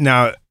peak.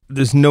 Now,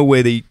 there's no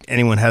way that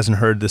anyone hasn't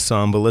heard this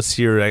song, but let's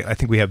hear, I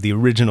think we have the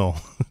original,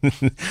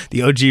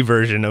 the OG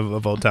version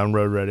of Old Town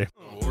Road ready.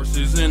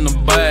 Horses in the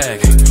bag,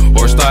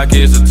 horse stock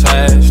is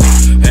attached.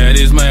 Head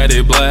is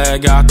matted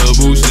black, got the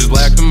bushes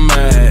black to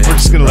match. We're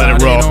just gonna let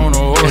it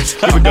roll.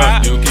 Keep it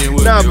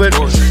going. No,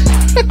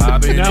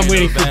 but now I'm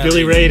waiting for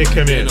Billy Ray to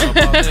come in.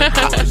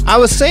 I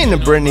was saying to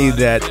Brittany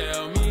that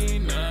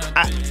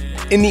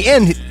in the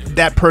end,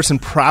 that person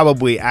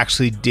probably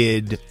actually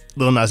did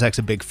Lil Nas X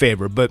a big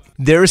favor, but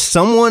there's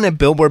someone at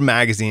Billboard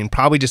magazine,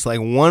 probably just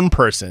like one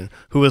person,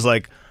 who was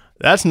like,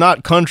 that's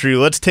not country,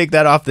 let's take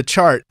that off the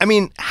chart. I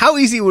mean, how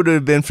easy would it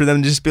have been for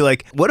them to just be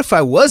like, what if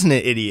I wasn't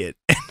an idiot?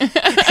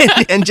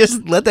 and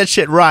just let that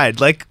shit ride?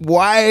 Like,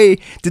 why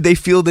did they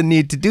feel the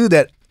need to do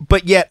that?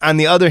 But yet, on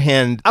the other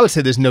hand, I would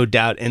say there's no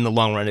doubt in the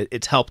long run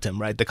it's helped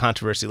him, right? The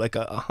controversy, like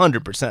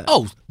 100%.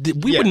 Oh,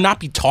 we would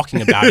not be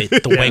talking about it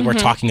the way we're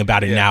talking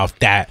about it now.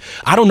 That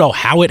I don't know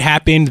how it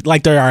happened.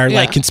 Like there are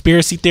like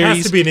conspiracy theories. It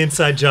has to be an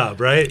inside job,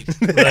 right?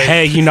 Like,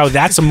 hey,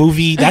 that's a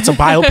movie. That's a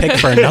biopic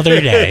for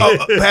another day.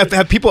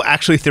 Have people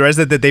actually theorized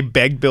that they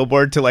begged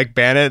Billboard to like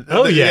ban it?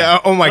 Oh yeah.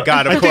 Oh my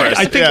God, of course.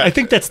 I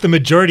think that's the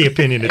majority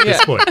opinion at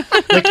this point.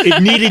 Like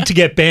it needed to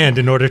get banned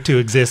in order to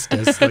exist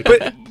as like.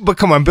 But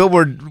come on,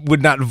 Billboard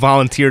would not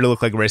volunteer to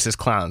look like racist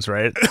clowns,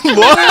 right?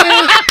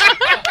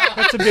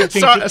 That's a big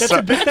thing.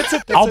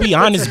 I'll be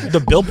honest, the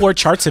Billboard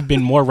charts have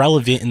been more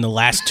relevant in the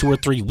last 2 or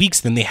 3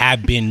 weeks than they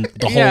have been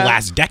the whole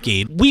last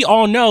decade. We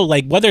all know,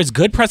 like, whether it's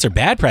good press or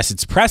bad press,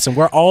 it's press, and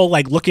we're all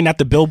like looking at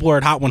the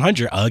Billboard Hot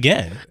 100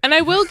 again. And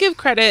I will give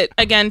credit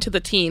again to the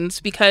teens,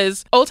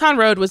 because Old Town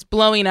Road was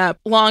blowing up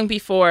long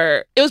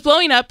before. It was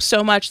blowing up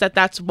so much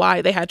that's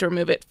why they had to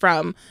remove it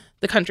from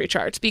the country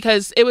charts,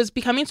 because it was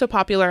becoming so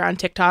popular on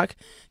TikTok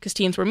because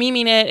teens were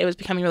memeing it. It was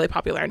becoming really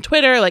popular on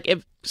Twitter. Like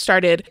it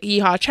started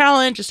Yeehaw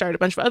Challenge, it started a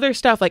bunch of other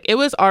stuff. Like it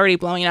was already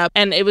blowing up,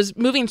 and it was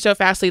moving so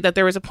fastly that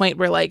there was a point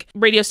where like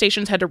radio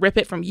stations had to rip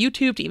it from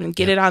YouTube to even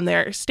get it on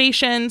their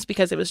stations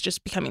because it was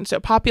just becoming so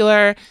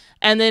popular.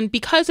 And then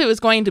because it was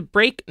going to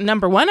break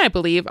 #1, I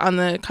believe, on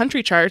the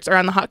country charts or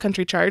on the hot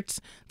country charts,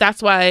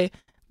 that's why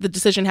the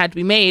decision had to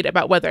be made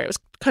about whether it was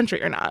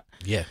country or not.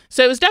 Yeah.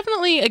 So it was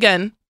definitely,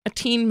 again, a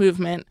teen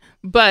movement,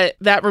 but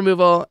that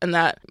removal and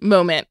that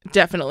moment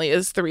definitely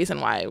is the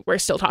reason why we're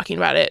still talking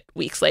about it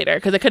weeks later,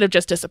 because it could have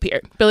just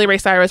disappeared. Billie Ray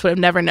Cyrus would have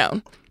never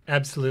known.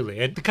 Absolutely.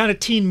 And the kind of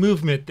teen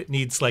movement that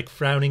needs like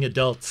frowning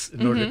adults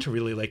in order to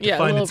really like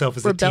define itself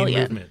as rebellion.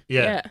 A teen movement.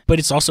 Yeah. But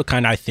it's also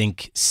kind of, I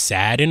think,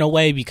 sad in a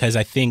way, because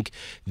I think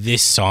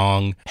this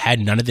song,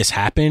 had none of this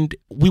happened,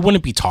 we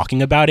wouldn't be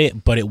talking about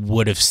it, but it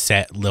would have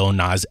set Lil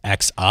Nas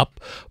X up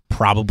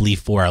probably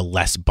for a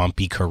less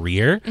bumpy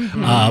career.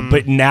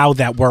 But now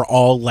that we're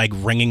all like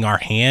wringing our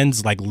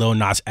hands, like Lil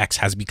Nas X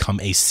has become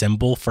a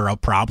symbol for a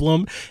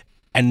problem.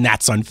 And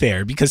that's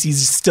unfair because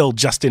he's still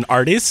just an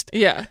artist.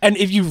 Yeah. And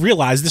if you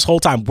realize this whole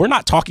time, we're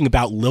not talking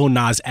about Lil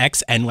Nas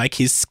X and like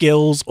his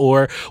skills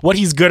or what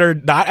he's good or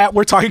not at.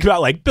 We're talking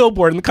about like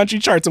Billboard and the country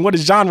charts and what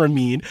does genre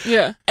mean.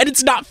 Yeah. And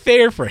it's not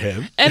fair for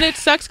him. And it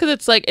sucks because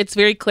it's like, it's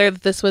very clear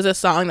that this was a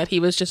song that he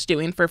was just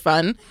doing for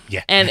fun.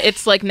 Yeah. And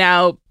it's like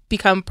now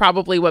become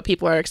probably what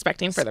people are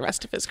expecting for the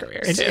rest of his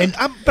career too.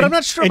 But I'm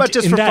not sure about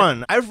just for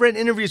fun. I've read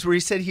interviews where he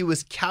said he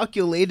was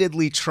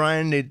calculatedly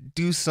trying to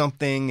do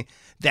something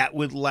that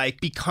would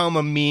like become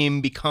a meme,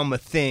 become a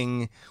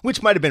thing,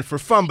 which might have been for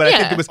fun, but I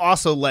think it was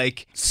also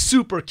like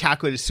super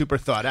calculated, super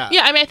thought out.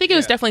 Yeah, I mean, I think it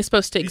was definitely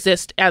supposed to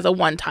exist as a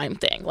one-time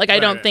thing. Like, I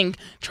don't think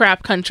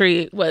trap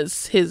country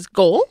was his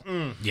goal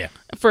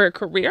for a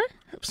career.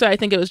 So I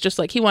think it was just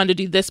like he wanted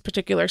to do this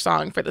particular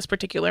song for this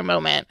particular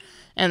moment,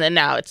 and then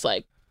now it's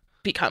like,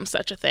 become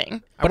such a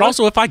thing. But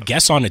also, if I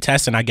guess on the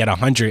test and I get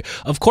 100,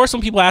 of course,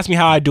 when people ask me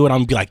how I do it, I'm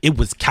gonna be like, it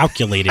was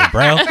calculated,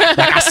 bro. Like,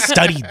 I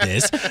studied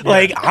this.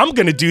 Like, I'm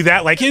gonna do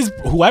that. Like,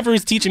 whoever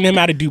is teaching him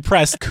how to do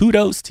press,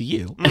 kudos to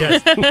you.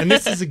 Yes. And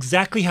this is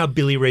exactly how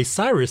Billy Ray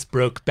Cyrus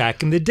broke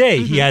back in the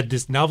day. He had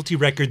this novelty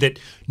record that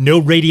no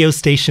radio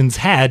stations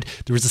had.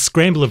 There was a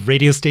scramble of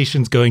radio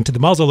stations going to the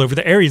malls all over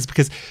the areas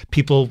because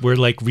people were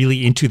like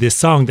really into this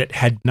song that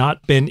had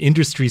not been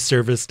industry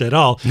serviced at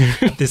all.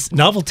 This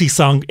novelty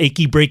song,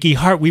 Achy Breaky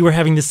Heart, we were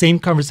having the same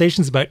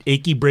conversations about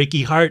Achy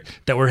Breaky Heart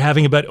that we're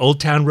having about Old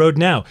Town Road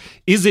now.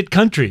 Is it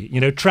country? You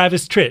know,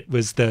 Travis Tritt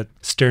was the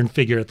stern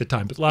figure at the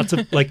time, but lots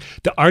of like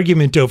the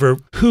argument over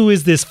who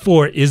is this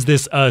for? Is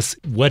this us?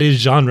 What is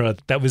genre?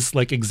 That was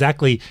like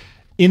exactly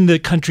in the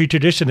country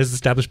tradition as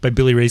established by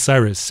Billy Ray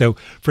Cyrus. So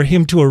for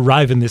him to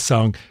arrive in this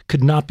song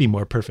could not be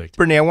more perfect.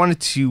 Brittany, I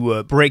wanted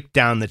to break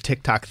down the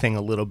TikTok thing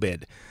a little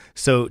bit.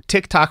 So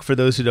TikTok, for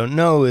those who don't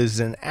know, is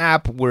an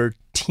app where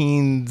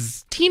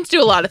teens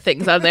do a lot of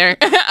things on there.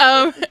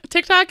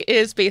 TikTok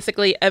is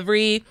basically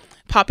every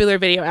popular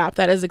video app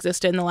that has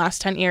existed in the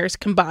last 10 years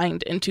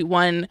combined into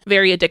one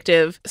very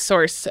addictive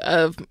source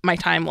of my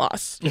time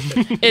loss.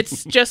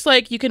 It's just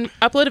like you can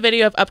upload a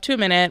video of up to a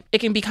minute. It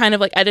can be kind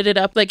of like edited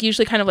up, like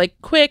usually kind of like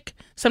quick.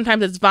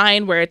 Sometimes it's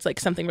Vine where it's like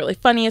something really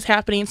funny is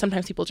happening.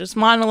 Sometimes people just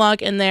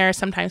monologue in there.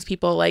 Sometimes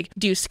people like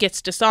do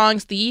skits to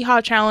songs. The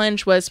Yeehaw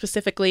Challenge was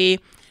specifically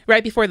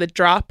right before the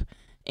drop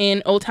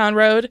in Old Town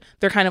Road.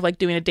 They're kind of like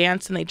doing a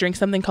dance and they drink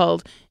something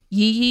called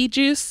yee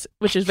juice,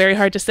 which is very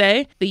hard to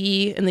say, the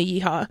yee and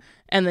the yeehaw.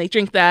 And they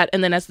drink that,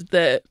 and then as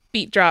the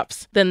beat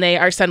drops, then they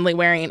are suddenly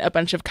wearing a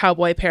bunch of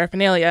cowboy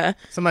paraphernalia.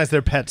 Sometimes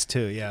they're pets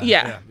too,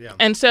 Yeah.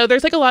 And so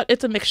there's like a lot,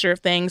 it's a mixture of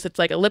things. It's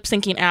like a lip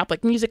syncing app,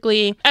 like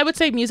Musical.ly. I would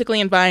say Musical.ly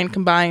and Vine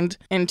combined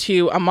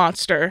into a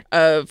monster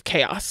of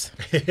chaos.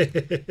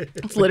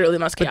 It's literally the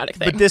most chaotic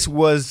thing. But this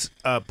was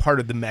part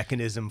of the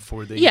mechanism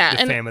for the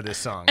fame of this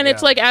song. And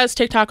it's like as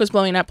TikTok was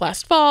blowing up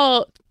last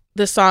fall,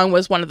 this song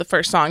was one of the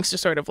first songs to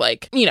sort of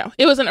like, you know,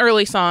 it was an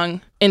early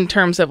song in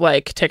terms of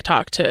like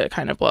TikTok to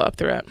kind of blow up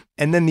through it.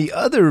 And then the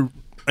other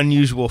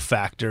unusual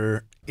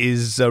factor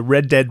is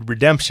Red Dead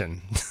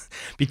Redemption.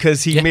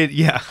 Because he made,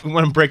 you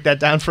want to break that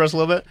down for us a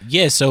little bit?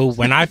 Yeah, so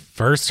when I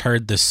first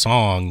heard the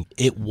song,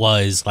 it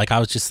was like, I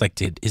was just like,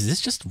 is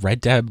this just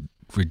Red Dead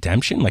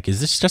Redemption? Like,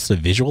 is this just a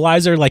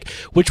visualizer? Like,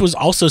 which was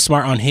also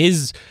smart on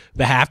his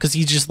behalf because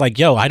he's just like,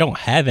 yo, I don't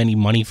have any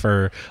money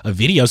for a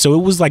video. So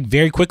it was like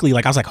very quickly,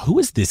 like I was like, who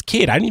is this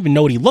kid? I didn't even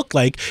know what he looked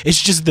like. It's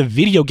just the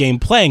video game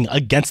playing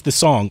against the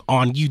song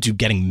on YouTube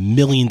getting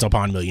millions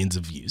upon millions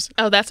of views.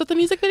 Oh, that's what the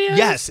music video is?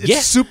 Yes,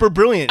 it's super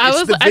brilliant. I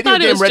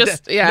thought it was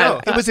just,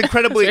 No, it was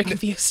incredibly, I was very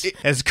confused.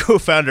 As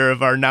co-founder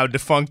of our now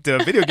defunct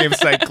video game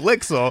site,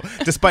 Glixel,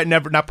 despite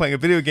not playing a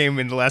video game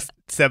in the last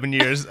 7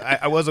 years,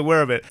 I was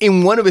aware of it.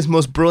 In one of his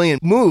most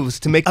brilliant moves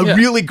to make a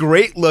really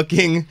great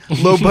looking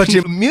low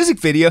budget music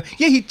video,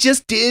 he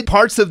just did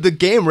parts of the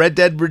game Red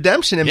Dead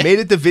Redemption and made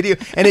it the video,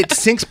 and it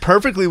syncs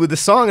perfectly with the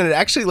song, and it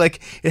actually like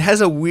it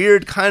has a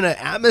weird kind of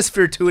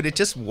atmosphere to it. It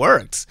just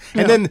works.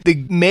 And then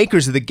the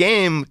makers of the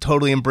game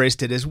totally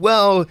embraced it as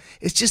well.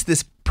 It's just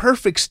this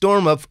perfect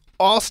storm of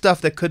all stuff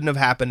that couldn't have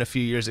happened a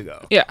few years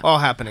ago. Yeah. All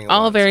happening at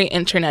all once. Very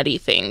internet-y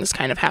things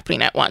kind of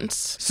happening at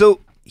once. So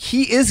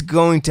he is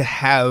going to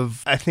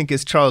have, I think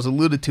as Charles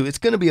alluded to, it's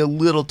going to be a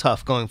little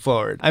tough going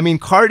forward. I mean,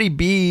 Cardi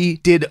B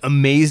did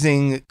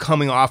amazing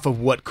coming off of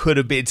what could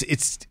have been.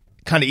 It's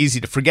kind of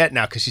easy to forget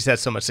now because she's had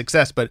so much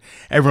success, but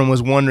everyone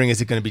was wondering,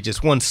 is it going to be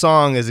just one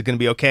song? Is it going to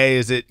be okay?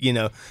 Is it,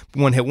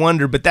 one hit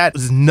wonder? But that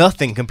was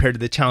nothing compared to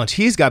the challenge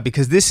he's got,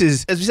 because this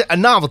is, as we said, a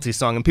novelty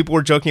song, and people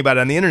were joking about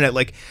it on the internet.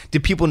 Like,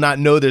 did people not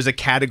know there's a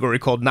category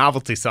called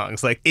novelty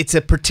songs? Like, it's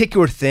a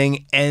particular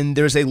thing, and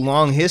there's a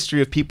long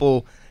history of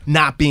people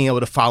not being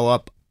able to follow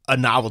up a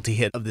novelty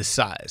hit of this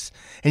size.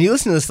 And you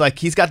listen to this, like,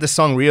 he's got this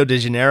song Rio de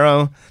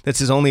Janeiro, that's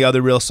his only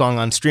other real song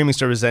on streaming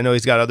services. I know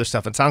he's got other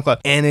stuff on SoundCloud,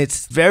 and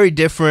it's very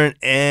different,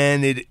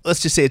 and let's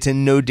just say it's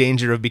in no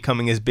danger of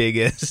becoming as big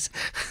as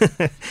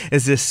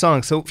as this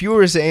song. So if you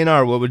were his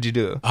A&R, what would you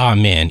do? Oh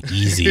man,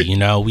 easy.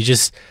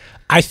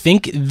 I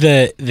think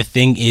the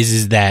thing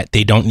is that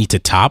they don't need to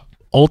top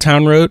Old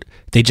Town Road.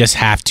 They just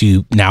have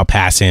to now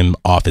pass him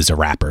off as a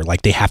rapper.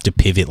 Like, they have to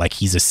pivot like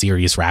he's a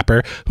serious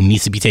rapper who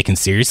needs to be taken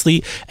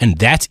seriously. And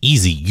that's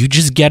easy. You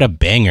just get a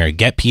banger.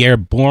 Get Pierre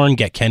Bourne,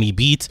 get Kenny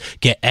Beats,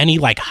 get any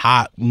like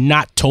hot,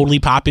 not totally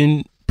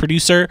poppin'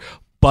 producer,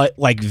 but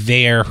like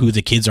they're who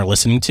the kids are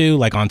listening to,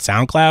 like on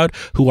SoundCloud,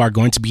 who are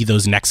going to be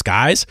those next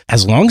guys.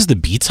 As long as the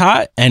beat's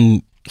hot,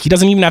 and he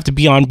doesn't even have to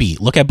be on beat.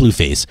 Look at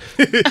Blueface.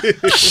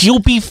 He'll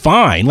be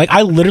fine. Like,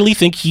 I literally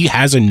think he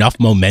has enough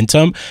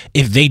momentum.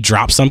 If they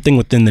drop something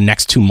within the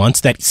next 2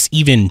 months that's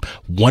even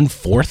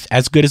 1/4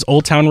 as good as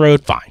Old Town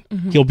Road, fine.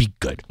 He'll be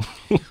good.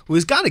 Well,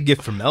 he's got a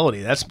gift for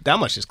melody. That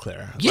much is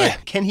clear. Yeah.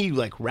 Like, can he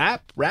like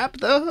rap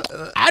though?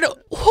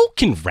 Who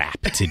can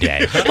rap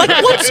today? Like,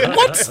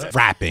 what's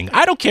rapping?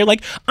 I don't care.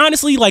 Like,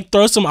 honestly, like,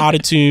 throw some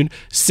autotune,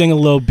 sing a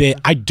little bit.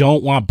 I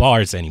don't want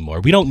bars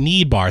anymore. We don't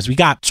need bars. We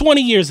got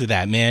 20 years of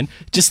that, man.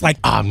 Just like,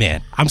 oh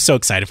man, I'm so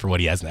excited for what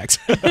he has next.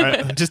 All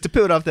right, just to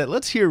pivot off that,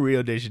 let's hear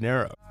Rio de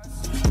Janeiro.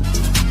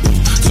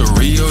 To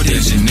Rio de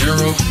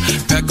Janeiro,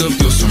 pack up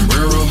your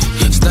sombrero,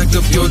 stack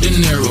up your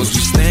dineros,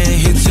 we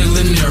stand here till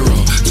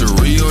Enero. To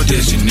Rio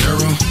de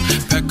Janeiro,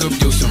 pack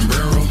up your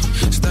sombrero,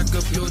 stack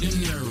up your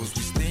dineros,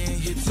 we stand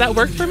here till That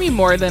worked for me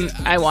more than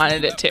I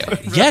wanted it to.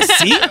 Yes,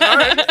 see? All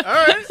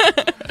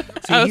right.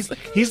 See,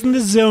 he's in the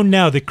zone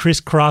now that Criss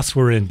Cross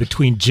were in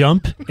between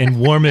Jump and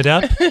Warm It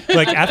Up.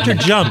 Like after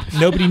Jump,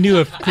 nobody knew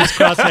if Criss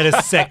Cross had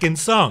a second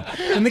song.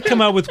 And they come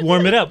out with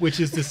Warm It Up, which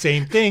is the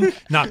same thing.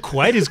 Not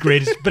quite as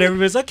great, but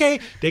everybody's okay,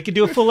 they can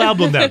do a full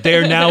album now.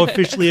 They're now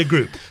officially a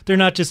group. They're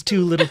not just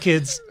two little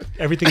kids.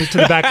 Everything is to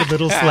the back of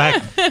Little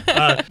Slack.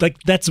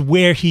 Like that's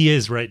where he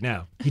is right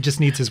now. He just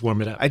needs his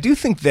Warm It Up. I do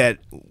think that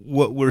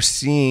what we're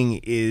seeing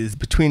is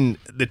between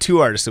the two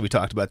artists that we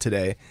talked about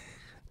today,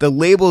 the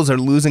labels are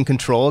losing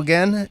control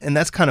again, and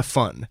that's kind of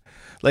fun.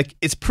 Like,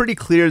 it's pretty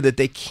clear that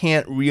they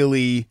can't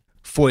really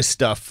foist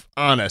stuff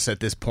on us at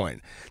this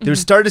point.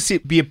 There's started to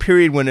be a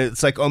period when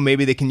it's like, oh,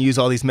 maybe they can use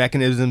all these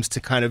mechanisms to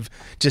kind of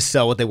just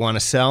sell what they want to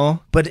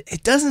sell. But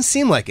it doesn't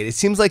seem like it. It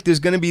seems like there's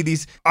going to be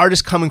these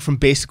artists coming from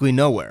basically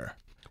nowhere.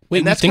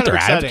 Wait, you think they're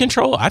out of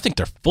control? I think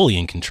they're fully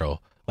in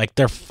control. Like,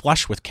 they're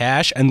flush with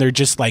cash, and they're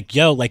just like,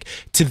 yo, like,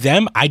 to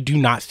them, I do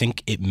not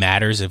think it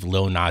matters if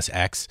Lil Nas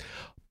X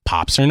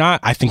pops or not.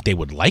 I think they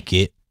would like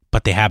it,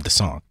 but they have the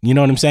song. You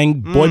know what I'm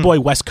saying? Boy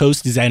West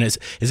Coast is at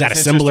a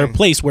similar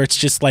place where it's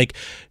just like,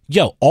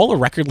 yo, all a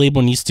record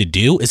label needs to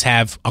do is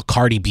have a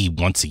Cardi B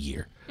once a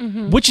year,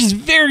 which is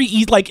very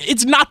easy. Like,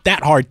 it's not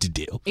that hard to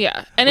do.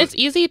 Yeah. And it's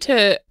easy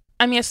to,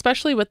 I mean,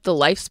 especially with the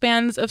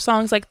lifespans of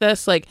songs like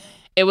this, like,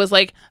 it was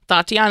like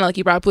Tatiana, like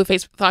you brought up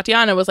Blueface.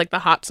 Tatiana was like the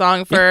hot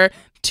song for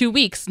 2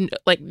 weeks.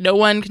 Like no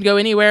one can go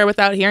anywhere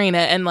without hearing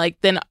it. And like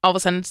then all of a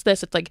sudden it's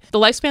this. It's like the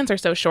lifespans are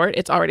so short.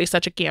 It's already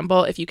such a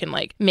gamble if you can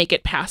like make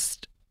it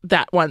past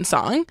that one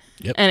song.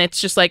 Yep. And it's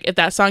just like if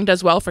that song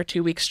does well for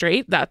 2 weeks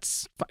straight,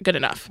 that's good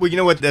enough. Well, you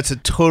know what? That's a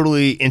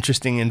totally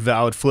interesting and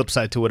valid flip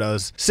side to what I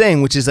was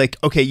saying, which is like,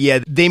 okay, yeah,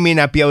 they may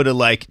not be able to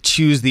like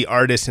choose the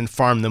artists and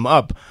farm them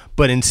up,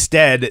 but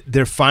instead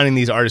they're finding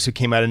these artists who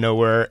came out of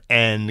nowhere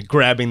and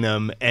grabbing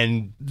them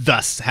and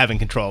thus having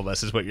control of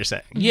us is what you're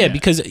saying. Yeah,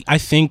 because I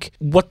think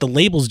what the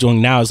label's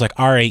doing now is like,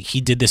 all right,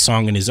 he did this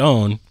song on his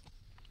own.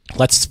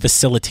 Let's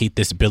facilitate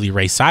this Billy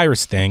Ray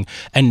Cyrus thing.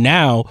 And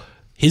now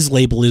his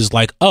label is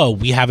like, oh,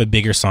 we have a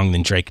bigger song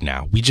than Drake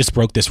now. We just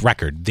broke this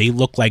record. They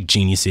look like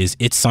geniuses.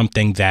 It's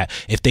something that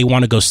if they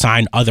want to go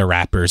sign other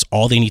rappers,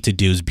 all they need to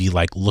do is be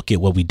like, look at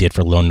what we did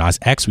for Lil Nas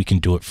X. We can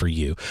do it for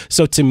you.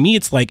 So to me,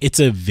 it's like, it's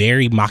a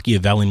very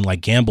Machiavellian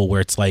like gamble where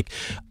it's like,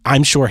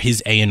 I'm sure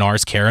his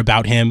A&Rs care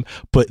about him,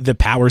 but the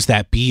powers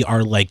that be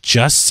are like,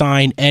 just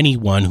sign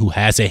anyone who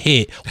has a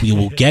hit. We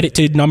will get it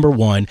to number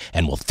one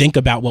and we'll think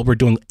about what we're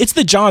doing. It's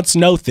the Jon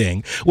Snow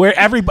thing where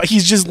everybody,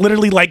 he's just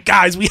literally like,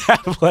 guys, we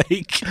have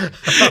like,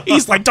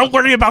 he's like, don't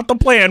worry about the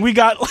plan. We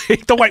got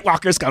like the White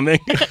Walkers coming.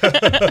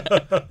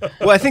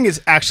 Well, I think it's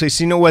actually,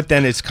 so you know what,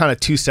 then it's kind of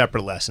two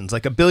separate lessons.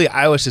 Like a Billie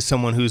Eilish is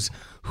someone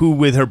who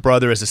with her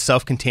brother is a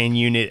self-contained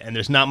unit and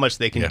there's not much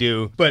they can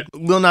do. But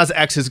Lil Nas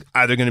X is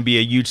either going to be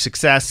a huge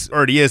success,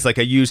 already is like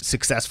a huge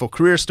successful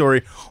career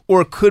story,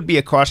 or it could be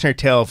a cautionary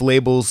tale of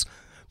labels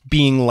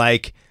being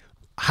like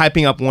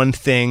hyping up one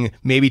thing,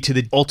 maybe to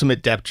the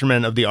ultimate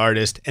detriment of the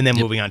artist, and then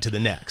moving on to the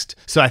next.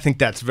 So I think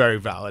that's very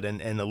valid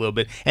and a little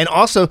bit. And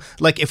also,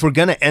 like, if we're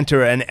going to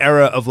enter an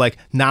era of like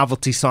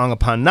novelty song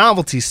upon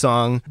novelty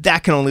song,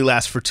 that can only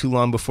last for too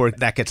long before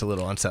that gets a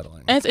little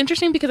unsettling. And it's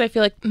interesting because I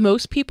feel like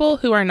most people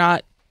who are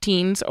not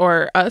teens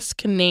or us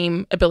can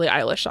name a Billie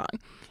Eilish song,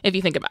 if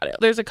you think about it.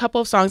 There's a couple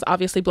of songs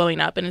obviously blowing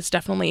up, and it's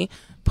definitely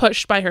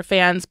pushed by her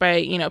fans, by,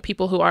 you know,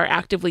 people who are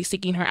actively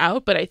seeking her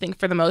out. But I think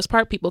for the most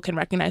part, people can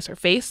recognize her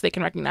face. They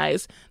can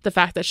recognize the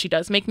fact that she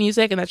does make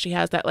music and that she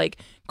has that like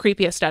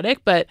creepy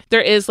aesthetic. But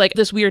there is like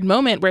this weird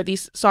moment where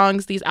these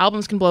songs, these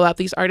albums can blow up,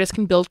 these artists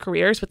can build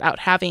careers without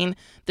having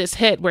this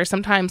hit, where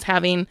sometimes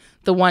having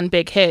the one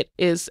big hit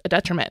is a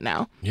detriment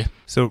now. Yeah.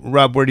 So,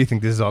 Rob, where do you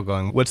think this is all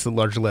going? What's the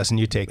larger lesson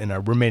you take in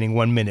our remaining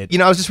 1 minute? You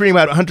know, I was just reading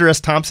about Hunter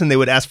S. Thompson. They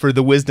would ask for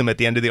the wisdom at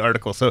the end of the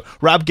article. So,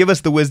 Rob, give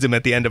us the wisdom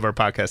at the end of our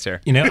podcast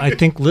here. You know, I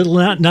think Lil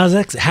Nas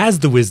X has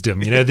the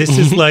wisdom. You know, this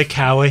is like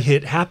how a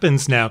hit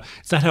happens now.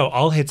 It's not how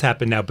all hits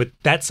happen now, but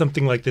that's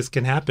something like this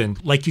can happen.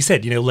 Like you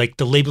said, you know, like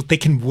the labels, they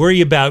can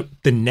worry about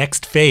the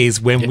next phase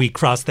when we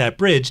cross that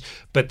bridge.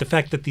 but the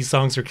fact that these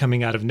songs are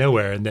coming out of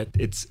nowhere and that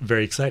it's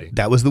very exciting.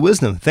 That was the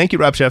wisdom. Thank you,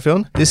 Rob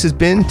Sheffield. This has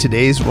been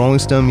today's Rolling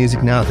Stone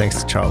Music Now.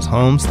 Thanks to Charles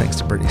Holmes. Thanks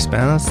to Brittany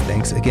Spanos.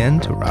 Thanks again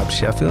to Rob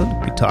Sheffield.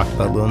 We talked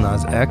about Lil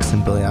Nas X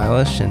and Billie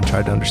Eilish and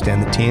tried to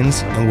understand the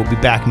teens. And we'll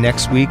be back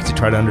next week to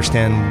try to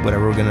understand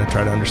whatever we're going to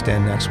try to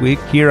understand next week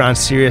here on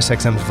Sirius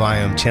XM's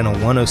Volume, channel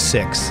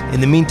 106.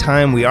 In the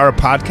meantime, we are a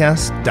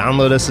podcast.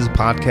 Download us as a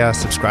podcast.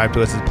 Subscribe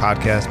to us as a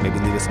podcast. Maybe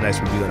leave us a nice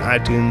review on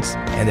iTunes.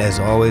 And as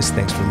always,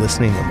 thanks for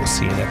listening, and we'll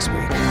see you next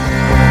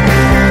week.